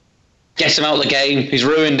 Gets him out of the game. He's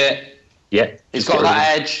ruined it. Yeah, he's got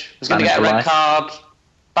that edge. He's going to get a red card.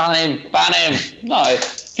 Ban him. No,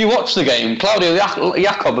 if you watch the game, Claudio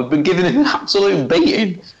Jacob had been giving him an absolute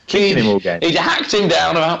beating. He'd hacked him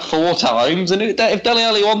down about 4 times, and if Dele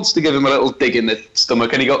Alli wants to give him a little dig in the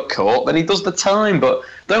stomach and he got caught, then he does the time. But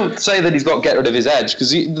don't say that he's got to get rid of his edge,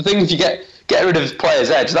 because the thing, if you get rid of his player's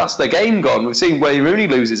edge, that's the game gone. We've seen Wayne Rooney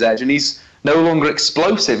lose his edge, and he's no longer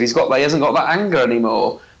explosive. He hasn't got that anger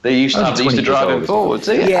anymore. They used to drive him forward.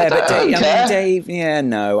 So Dave. Yeah,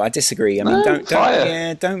 no, I disagree. I mean,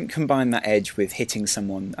 don't combine that edge with hitting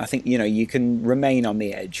someone. I think you can remain on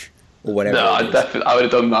the edge or whatever. No, I would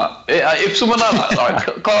have done that. If someone like that,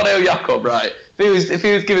 like Claudio Jakob, right? If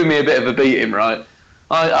he was giving me a bit of a beating, right?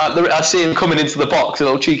 I see him coming into the box, a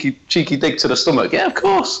little cheeky dig to the stomach. Yeah, of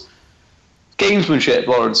course. Gamesmanship,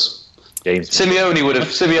 Lawrence. Simeone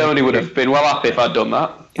would have been well happy if I'd done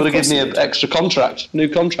that. Would have given me an extra new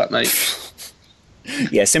contract, mate.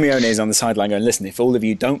 Yeah, Simeone is on the sideline going, listen, if all of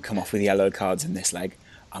you don't come off with yellow cards in this leg,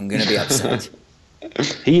 I'm going to be upset.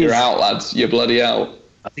 You're out, lads. You're bloody out.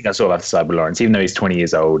 I think I saw that side with Lawrence. Even though he's 20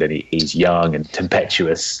 years old and he's young and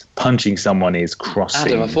tempestuous, punching someone is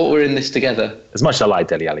crossing. Adam, I thought we were in this together. As much as I like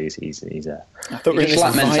Dele Alli, he's a... I thought we were in this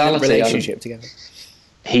violent relationship together.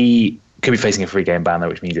 He could be facing a 3-game ban, though,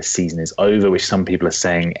 which means the season is over, which some people are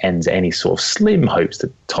saying ends any sort of slim hopes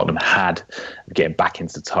that Tottenham had of getting back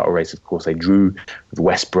into the title race. Of course, they drew with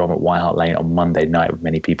West Brom at White Hart Lane on Monday night, with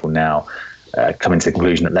many people now coming to the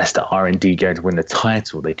conclusion that Leicester are indeed going to win the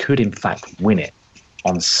title. They could, in fact, win it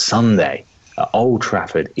on Sunday at Old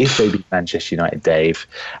Trafford if they beat Manchester United, Dave.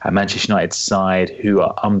 A Manchester United side who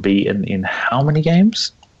are unbeaten in how many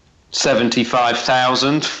games?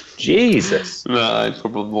 75,000. Jesus. No,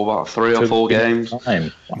 probably more about 3 or 4 games. Wow.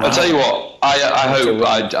 I'll tell you what,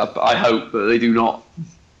 I hope that they do not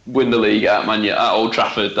win the league at Old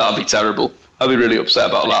Trafford. That'd be terrible. I'd be really upset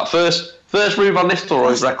about that. First Ruud van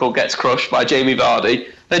Nistelrooy's record gets crushed by Jamie Vardy.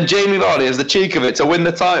 Then Jamie Vardy has the cheek of it to win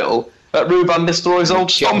the title at Ruud van Nistelrooy's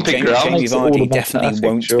old stomping ground. Jamie Vardy definitely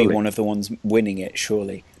won't be one of the ones winning it,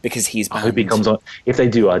 surely, because he's banned. I hope he comes on. If they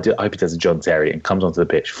do, I hope he does a John Terry and comes onto the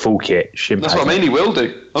pitch, full kit, champagne. That's what I mean, he will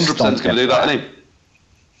do. 100% going to do that, isn't he?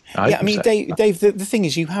 I mean, Dave, the thing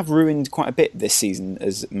is, you have ruined quite a bit this season,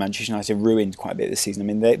 as Manchester United ruined quite a bit this season. I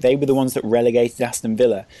mean, they were the ones that relegated Aston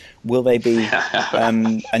Villa. Will they be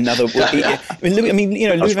another... I mean,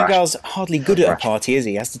 Louis van Gaal's hardly good at a party, is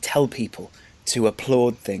he? He has to tell people to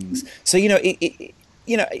applaud things. So, it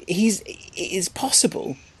is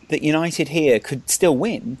possible that United here could still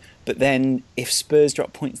win, but then if Spurs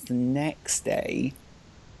drop points the next day,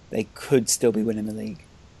 they could still be winning the league.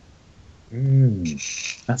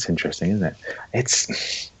 That's interesting, isn't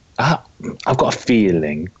it? I've got a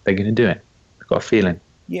feeling they're going to do it. I've got a feeling.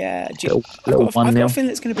 Yeah, I've got a feeling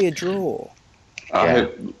it's going to be a draw. I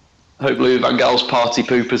hope Louis van Gaal's party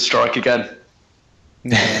poopers strike again.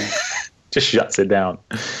 Yeah. Just shuts it down.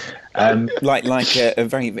 Like a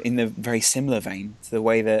very similar vein to the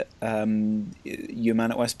way that your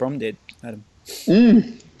man at West Brom did, Adam.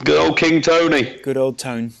 Good old King Tony. Good old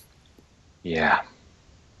Tone. Yeah,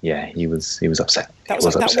 he was upset. That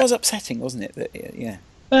was upsetting, wasn't it? Yeah.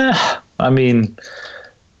 I mean,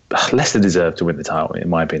 Leicester deserved to win the title, in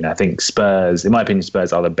my opinion. I think Spurs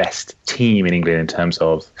are the best team in England in terms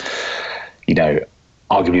of,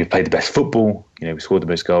 arguably we've played the best football. We scored the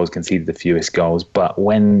most goals, conceded the fewest goals. But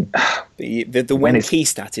when the key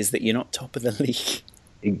stat is that you're not top of the league.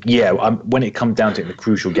 Yeah, when it comes down to it in the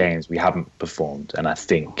crucial games, we haven't performed. And I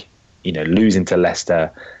think, losing to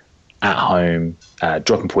Leicester at home,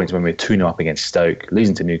 dropping points when we were 2-0 up against Stoke,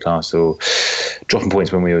 losing to Newcastle, dropping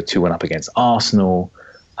points when we were 2-1 up against Arsenal.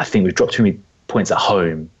 I think we've dropped too many points at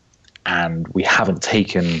home, and we haven't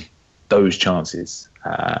taken those chances.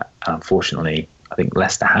 And unfortunately, I think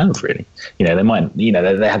Leicester have really. They might. They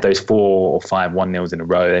had those 4 or 5 1-0s in a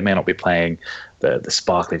row. They may not be playing the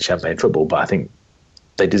sparkling champagne football, but I think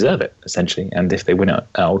they deserve it essentially. And if they win at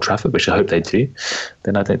Old Trafford, which I hope they do,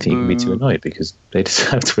 then I don't think you can be too annoyed because they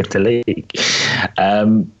deserve to win the league.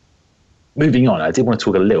 Moving on, I did want to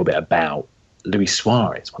talk a little bit about Luis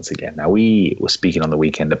Suarez once again. Now, we were speaking on the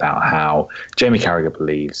weekend about how Jamie Carragher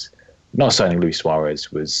believes not signing Luis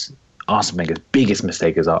Suarez was Arsene Wenger's biggest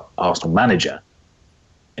mistake as Arsenal manager.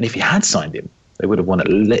 And if he had signed him, they would have won at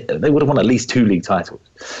least 2 league titles.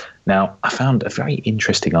 Now, I found a very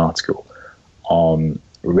interesting article on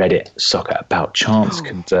Reddit Soccer about chance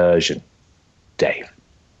conversion, Dave.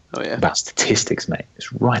 Oh, yeah. About statistics, mate.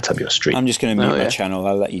 It's right up your street. I'm just going to mute my channel.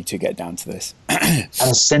 I'll let you two get down to this. And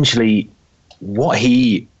essentially, what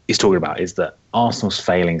he is talking about is that Arsenal's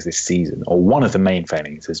failings this season, or one of the main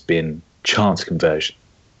failings, has been chance conversion.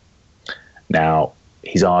 Now,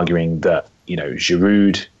 he's arguing that,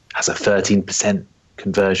 Giroud has a 13%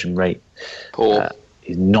 conversion rate. Poor.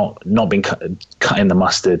 He's not been cutting the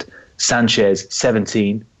mustard. Sanchez,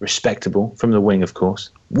 17, respectable, from the wing, of course.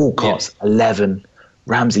 Walcott's 11.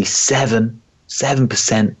 Ramsey,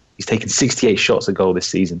 7%. He's taken 68 shots a goal this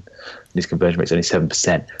season. And his conversion rate's only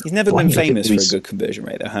 7%. He's never been famous for a good conversion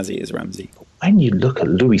rate, though, has he, as Ramsey? When you look at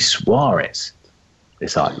Luis Suarez,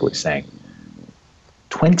 this article is saying,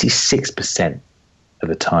 26% of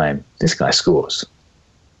the time, this guy scores.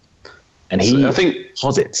 And he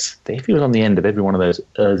posits that if he was on the end of every one of those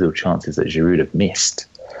Ozil chances that Giroud have missed,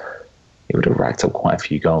 he would have racked up quite a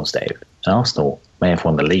few goals, Dave. And Arsenal may have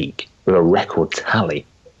won the league with a record tally.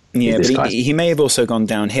 Yeah, but he may have also gone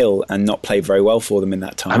downhill and not played very well for them in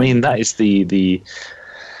that time. I mean, that is the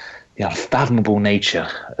unfathomable nature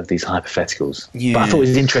of these hypotheticals. Yeah. But I thought it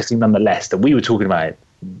was interesting nonetheless that we were talking about it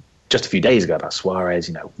just a few days ago about Suarez,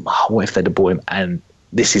 what if they'd have bought him? And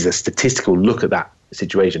this is a statistical look at that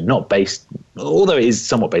situation, not based, although it is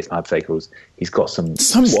somewhat based on hypotheticals, he's got some...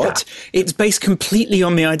 Somewhat? Stats. It's based completely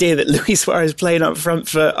on the idea that Luis Suarez playing up front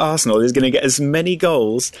for Arsenal is going to get as many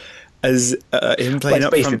goals as him playing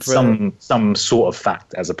up front for... some sort of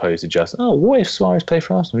fact as opposed to just, what if Suarez played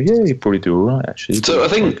for Arsenal? Yeah, he'd probably do all right, actually. So I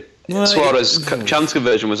think Suarez's chance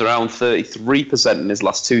conversion was around 33% in his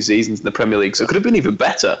last 2 seasons in the Premier League, so it could have been even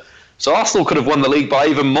better. So Arsenal could have won the league by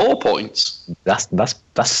even more points. That's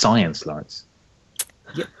science, Lawrence.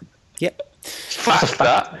 Yep. Fact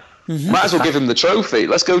that. Mm-hmm. Might as well give him the trophy.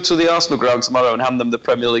 Let's go to the Arsenal ground tomorrow and hand them the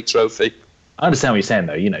Premier League trophy. I understand what you're saying,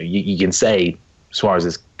 though. You can say Suarez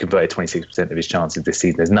has converted 26% of his chances this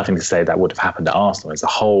season. There's nothing to say that would have happened at Arsenal. There's a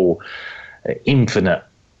whole infinite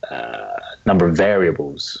number of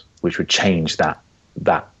variables which would change that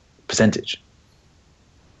percentage.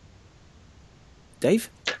 Dave?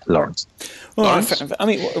 Lawrence. Well, I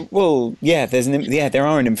mean, there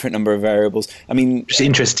are an infinite number of variables. I mean, just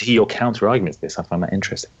interested to hear your counter arguments to this. I find that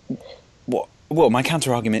interesting. Well, my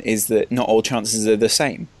counter argument is that not all chances are the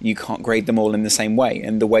same. You can't grade them all in the same way,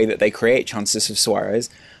 and the way that they create chances of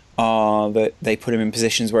Suarez are that they put him in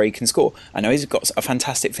positions where he can score. I know he's got a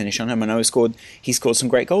fantastic finish on him. I know he scored some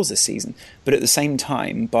great goals this season. But at the same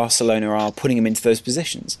time, Barcelona are putting him into those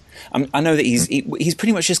positions. I know that he's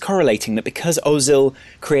pretty much just correlating that because Ozil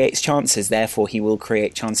creates chances, therefore he will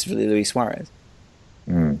create chances for Luis Suarez.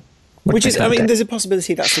 Which is, there's a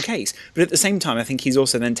possibility that's the case. But at the same time, I think he's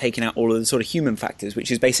also then taken out all of the sort of human factors,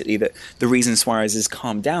 which is basically that the reason Suarez has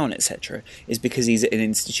calmed down, etc., is because he's at an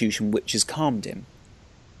institution which has calmed him.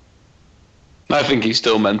 I think he's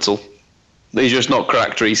still mental. He's just not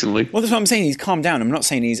cracked recently. Well, that's what I'm saying. He's calmed down. I'm not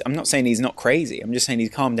saying he's not crazy. I'm just saying he's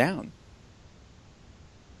calmed down.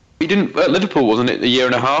 He didn't at Liverpool, wasn't it, a year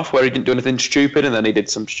and a half where he didn't do anything stupid and then he did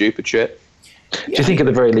some stupid shit. Do you think at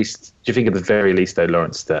the very least, though,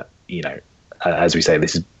 Lawrence, that as we say,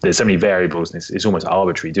 there's so many variables and it's almost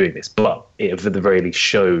arbitrary doing this, but it at the very least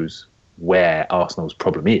shows where Arsenal's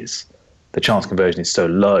problem is. The chance conversion is so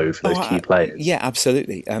low for those key players. Yeah,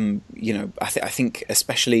 absolutely. I think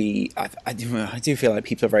especially, I do feel like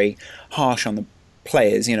people are very harsh on the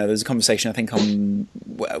players. There's a conversation, I think, on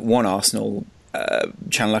one Arsenal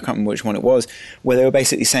channel, I can't remember which one it was, where they were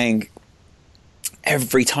basically saying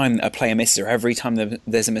every time a player misses or every time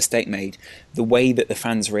there's a mistake made, the way that the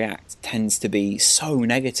fans react tends to be so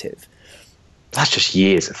negative. That's just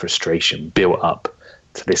years of frustration built up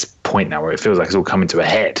to this point now where it feels like it's all coming to a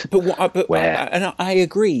head. And I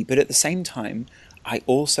agree, but at the same time, I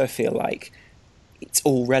also feel like it's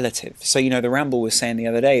all relative. So, the Ramble was saying the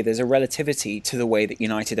other day, there's a relativity to the way that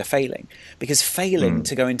United are failing. Because failing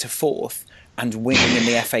to go into fourth and winning in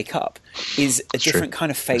the FA Cup is a different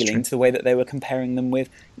kind of failing to the way that they were comparing them with,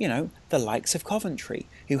 the likes of Coventry,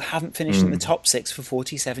 who haven't finished in the top 6 for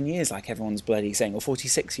 47 years, like everyone's bloody saying, or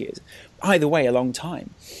 46 years. Either way, a long time.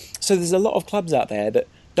 So there's a lot of clubs out there that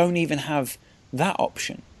don't even have that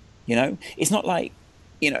option. It's not like,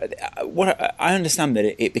 what I understand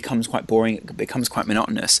that it becomes quite boring, it becomes quite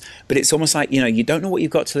monotonous, but it's almost like, you don't know what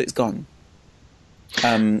you've got till it's gone.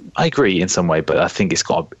 I agree in some way, but I think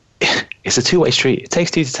it's a two-way street. It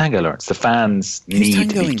takes two to tango, Lawrence. The fans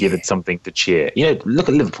need to be given something to cheer. Look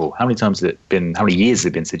at Liverpool. How many years has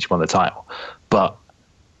it been since you won the title? But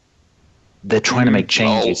they're trying to make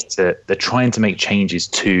changes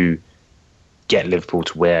to get Liverpool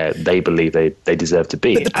to where they believe they deserve to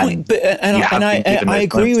be. But the point, I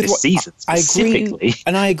agree with what season specifically.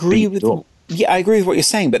 I agree with what you're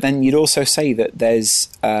saying. But then you'd also say that there's,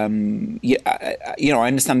 I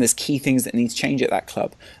understand there's key things that need to change at that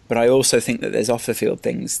club, but I also think that there's off the field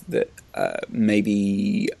things that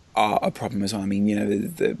maybe are a problem as well. I mean,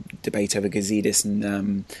 the debate over Gazidis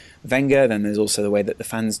and Wenger. Then there's also the way that the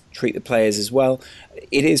fans treat the players as well.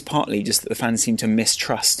 It is partly just that the fans seem to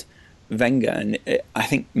mistrust Wenger, and I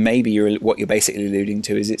think maybe what you're basically alluding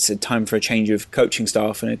to is it's a time for a change of coaching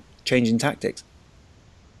staff and a change in tactics,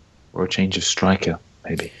 or a change of striker,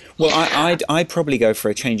 maybe. Well, I'd probably go for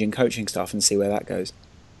a change in coaching staff and see where that goes.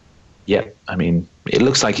 Yeah, I mean, it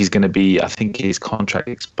looks like he's going to be. I think his contract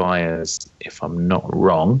expires, if I'm not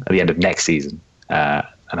wrong, at the end of next season.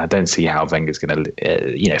 And I don't see how Wenger's going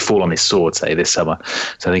to, fall on his sword, say, this summer.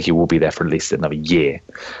 So I think he will be there for at least another year.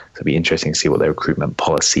 So it'll be interesting to see what their recruitment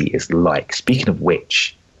policy is like. Speaking of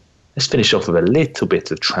which, let's finish off with a little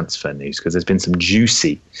bit of transfer news, because there's been some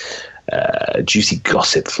juicy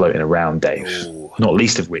gossip floating around, Dave. Ooh. Not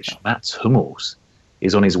least of which, Mats Hummels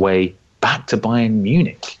is on his way back to Bayern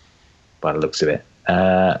Munich, by the looks of it.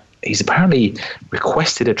 He's apparently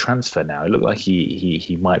requested a transfer now. It looked like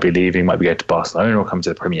he might be leaving, might be going to Barcelona or coming to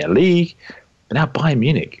the Premier League. But now Bayern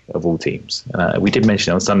Munich, of all teams. We did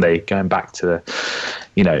mention it on Sunday, going back to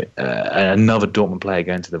another Dortmund player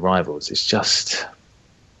going to the rivals. It's just...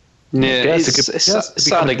 Yeah, it's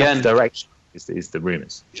sad again. Direction is the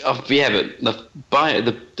rumours. Oh, yeah, but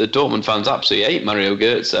the Dortmund fans absolutely hate Mario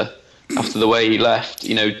Götze after the way he left.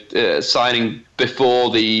 Signing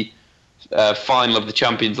before the final of the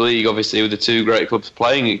Champions League, obviously, with the two great clubs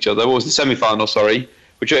playing each other. What was the semi-final,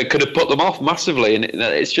 which could have put them off massively. And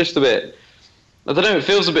it's just a bit... I don't know, it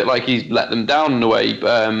feels a bit like he's let them down in a way.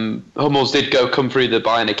 Hummels did come through the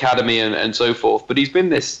Bayern Academy and so forth, but he's been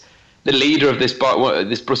the leader of this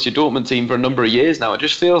Borussia Dortmund team for a number of years now. It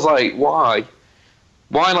just feels like, why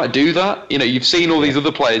do that? You've seen all these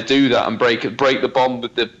other players do that and break the bond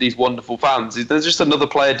with these wonderful fans. There's just another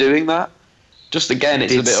player doing that. Just again,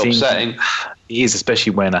 it's a bit upsetting. It is,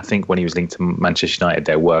 especially when he was linked to Manchester United,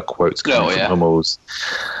 there were quotes coming from Hummels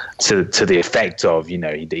to the effect of,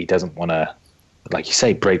 he doesn't want to, like you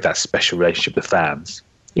say, break that special relationship with fans.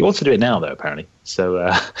 He wants to do it now, though, apparently. So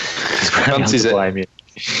he's fancies it.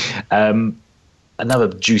 Another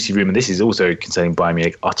juicy rumour, this is also concerning Bayern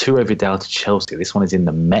Munich, Arturo Vidal to Chelsea. This one is in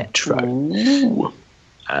the Metro.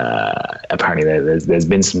 Apparently there's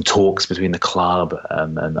been some talks between the club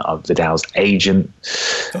and Vidal's agent.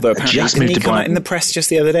 Although apparently didn't he come out in the press just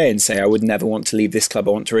the other day and say, I would never want to leave this club,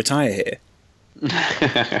 I want to retire here?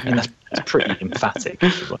 I mean, that's pretty emphatic.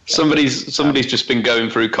 Somebody's just been going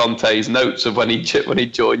through Conte's notes of when he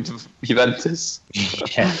joined Juventus.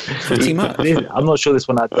 Yeah, pretty much. I'm not sure this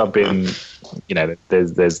one adds up in.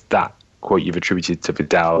 There's that quote you've attributed to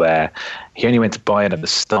Vidal there. He only went to Bayern at the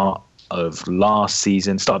start of this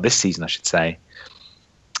season, I should say.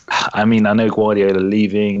 I mean, I know Guardiola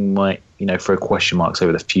leaving might throw question marks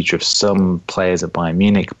over the future of some players at Bayern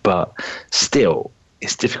Munich, but still,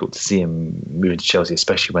 it's difficult to see him moving to Chelsea,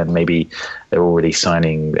 especially when maybe they're already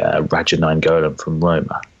signing Radja Nainggolan from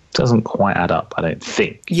Roma. Doesn't quite add up, I don't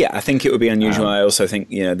think. Yeah, I think it would be unusual. I also think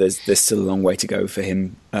there's still a long way to go for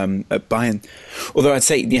him at Bayern. Although I'd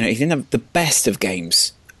say he didn't have the best of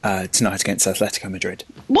games tonight against Atletico Madrid.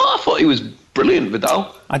 Well, I thought he was brilliant,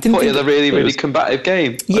 Vidal. I thought he had a really, really combative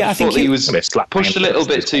game. Yeah, I think he was pushed a little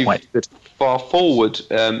bit too far forward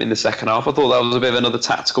in the second half. I thought that was a bit of another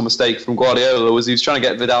tactical mistake from Guardiola, was he was trying to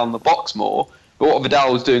get Vidal in the box more. But what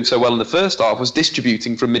Vidal was doing so well in the first half was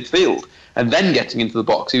distributing from midfield and then getting into the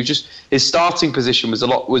box. His starting position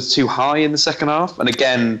was too high in the second half, and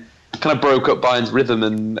again kind of broke up Bayern's rhythm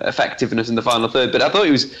and effectiveness in the final third. But I thought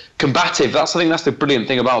he was combative. I think that's the brilliant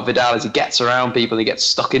thing about Vidal, is he gets around people and he gets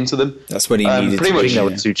stuck into them. That's what he needed. Pretty much that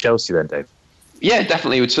would suit Chelsea then, Dave. Yeah,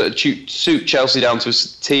 definitely. It would sort of suit Chelsea down to a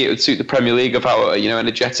T. It would suit the Premier League of how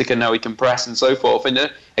energetic and how he can press and so forth. And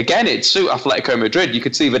again, it'd suit Atletico Madrid. You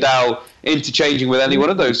could see Vidal interchanging with any one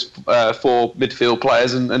of those four midfield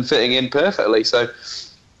players and fitting in perfectly. So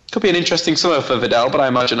could be an interesting summer for Vidal, but I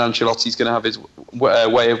imagine Ancelotti's going to have his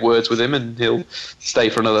way of words with him, and he'll stay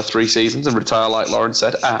for another 3 seasons and retire, like Lauren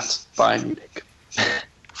said, at Bayern Munich.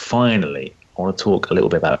 Finally, I want to talk a little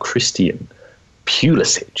bit about Christian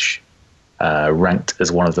Pulisic, ranked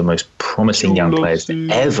as one of the most promising young players to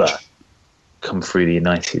ever come through the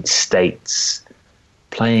United States.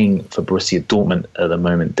 Playing for Borussia Dortmund at the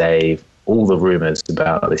moment, Dave. All the rumours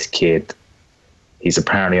about this kid. He's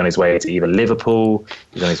apparently on his way to either Liverpool,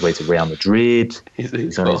 he's on his way to Real Madrid,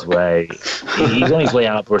 he's on his way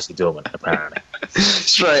out of Borussia Dortmund, apparently.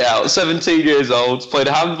 Straight out, 17 years old, played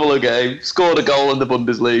a handful of games, scored a goal in the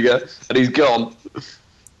Bundesliga, and he's gone.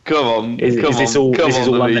 Come on. Is this all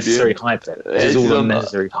unnecessary hype then? Is this all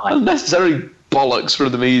unnecessary hype? Unnecessary bollocks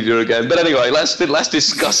from the media again. But anyway, let's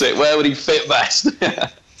discuss it. Where would he fit best?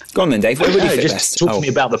 Go on then, Dave. Where would he fit best? Talk to me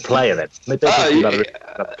about the player then. Don't talk to me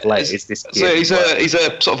about the player. Is this kid? So he's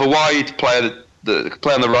a sort of a wide player, the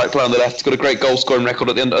player on the right, player on the left. He's got a great goal scoring record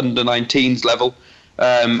at the under 19s level.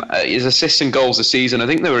 His assists and goals this season, I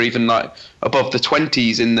think they were even like above the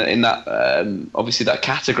 20s in that obviously that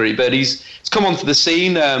category. But he's come onto the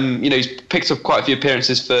scene. He's picked up quite a few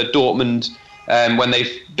appearances for Dortmund when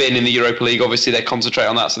they've been in the Europa League. Obviously they concentrate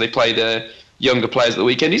on that, so they play the younger players at the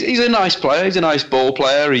weekend. He's a nice player. He's a nice ball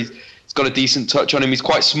player. He's He's got a decent touch on him. He's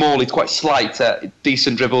quite small. He's quite slight.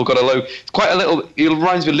 Decent dribble. Got a low. He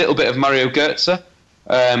reminds me a little bit of Mario Götze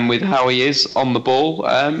with how he is on the ball.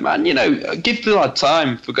 And give the lad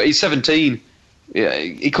time. He's 17. Yeah,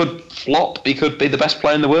 he could flop. He could be the best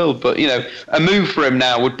player in the world. But a move for him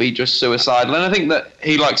now would be just suicidal. And I think that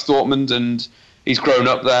he likes Dortmund and he's grown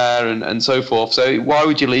up there and so forth. So why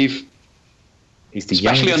would you leave? He's the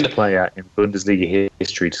youngest player in Bundesliga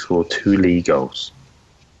history to score 2 league goals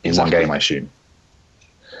in one game, I assume.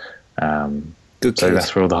 So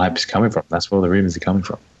that's where all the hype is coming from. That's where all the rumours are coming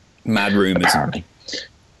from. Mad rumours. Apparently.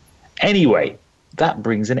 Anyway, that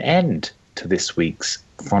brings an end to this week's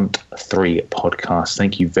Front 3 podcast.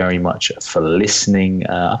 Thank you very much for listening.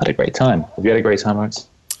 I've had a great time. Have you had a great time, Lawrence?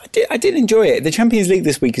 I did enjoy it. The Champions League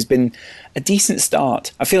this week has been a decent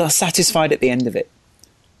start. I feel satisfied at the end of it.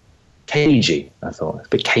 Cagey, I thought. It's a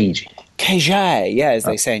bit cagey. Cagey, yeah, as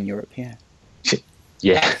they say in Europe, yeah.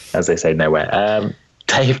 Yeah, as they say nowhere.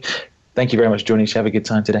 Dave, thank you very much for joining us. Have a good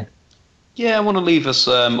time today. Yeah, I want to leave us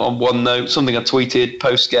on one note, something I tweeted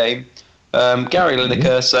post-game. Gary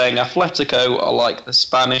Lineker saying Atletico are like the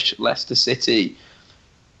Spanish Leicester City.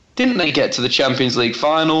 Didn't they get to the Champions League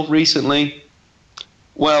final recently?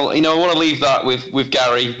 Well, I want to leave that with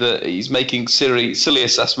Gary, that he's making silly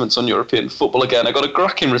assessments on European football again. I got a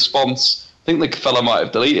cracking response. I think the fella might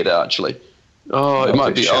have deleted it, actually. Oh, it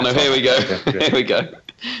might be. Oh, no, here we go. Here we go.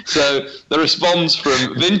 So, the response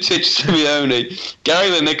from Vintage Simeone,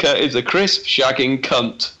 Gary Lineker is a crisp, shagging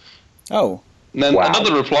cunt. Oh. And then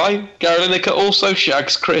another reply, Gary Lineker also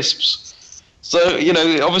shags crisps. So,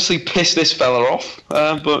 obviously pissed this fella off,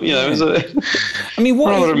 but, it was a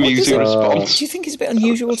rather amusing response. Do you think it's a bit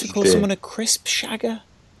unusual to call someone a crisp shagger?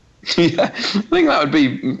 Yeah, I think that would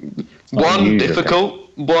be one difficult,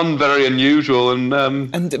 one very unusual, and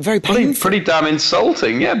very painful. Pretty damn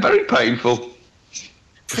insulting. Yeah, very painful.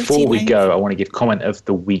 Before we go, I want to give comment of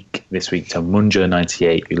the week this week to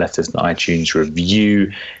Munja98, who left us an iTunes review.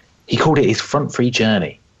 He called it his Front 3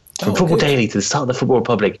 journey. From Football Daily to the start of the Football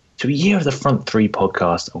Republic to a year of the Front 3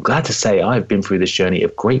 podcast. I'm glad to say I've been through this journey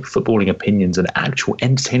of great footballing opinions and actual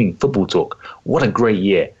entertaining football talk. What a great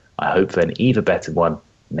year. I hope for an even better one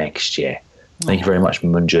next year. Thank you very much,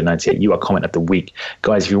 Munja98. You are Comment of the Week.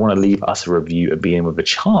 Guys, if you want to leave us a review and be in with a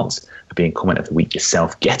chance of being Comment of the Week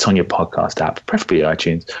yourself, get on your podcast app, preferably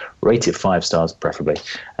iTunes, rate it 5 stars, preferably,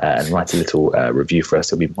 and write a little review for us.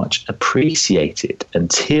 It'll be much appreciated.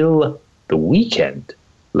 Until the weekend,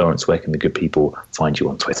 Lawrence, where can the good people find you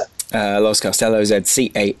on Twitter? Los Costello,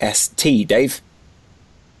 ZCAST. Dave?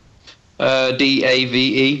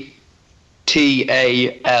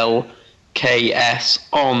 DAVETALKS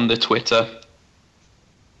on the Twitter.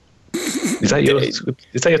 Is that your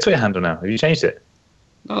Twitter handle now? Have you changed it?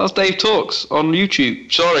 No, that's Dave Talks on YouTube.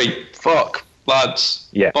 Sorry. Fuck. Lads.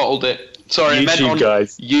 Yeah. Bottled it. Sorry, YouTube, I meant on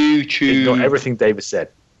guys. YouTube. Ignore everything David said.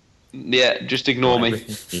 Yeah, just ignore me.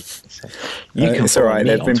 You can it's all right.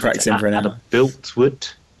 They've been practicing for an hour. Biltwood,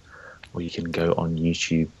 or you can go on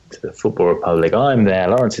YouTube to the Football Republic. I'm there.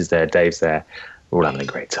 Lawrence is there. Dave's there. We're all having a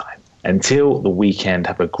great time. Until the weekend,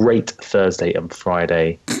 have a great Thursday and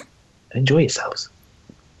Friday, and enjoy yourselves.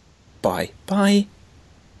 Bye. Bye.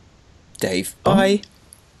 Dave. Bye.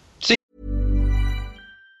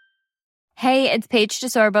 Hey, it's Paige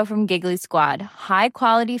DeSorbo from Giggly Squad. High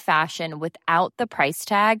quality fashion without the price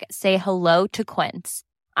tag. Say hello to Quince.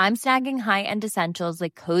 I'm snagging high-end essentials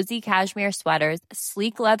like cozy cashmere sweaters,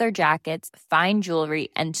 sleek leather jackets, fine jewelry,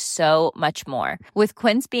 and so much more. With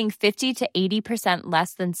Quince being 50 to 80%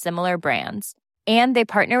 less than similar brands. And they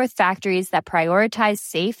partner with factories that prioritize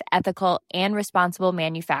safe, ethical, and responsible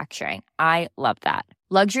manufacturing. I love that.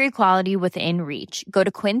 Luxury quality within reach. Go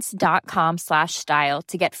to quince.com/style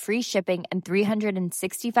to get free shipping and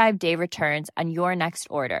 365-day returns on your next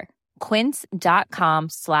order.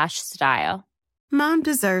 Quince.com/style. Mom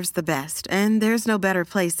deserves the best, and there's no better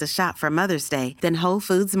place to shop for Mother's Day than Whole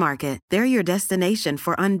Foods Market. They're your destination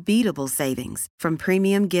for unbeatable savings, from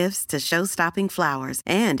premium gifts to show-stopping flowers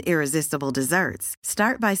and irresistible desserts.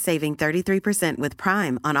 Start by saving 33% with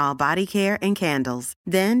Prime on all body care and candles.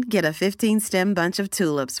 Then get a 15-stem bunch of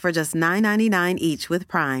tulips for just $9.99 each with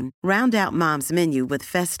Prime. Round out Mom's menu with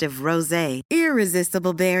festive rosé,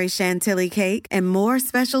 irresistible berry chantilly cake, and more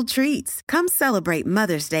special treats. Come celebrate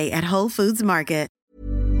Mother's Day at Whole Foods Market.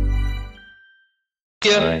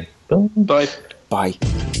 Yeah. Bye. Bye. Bye.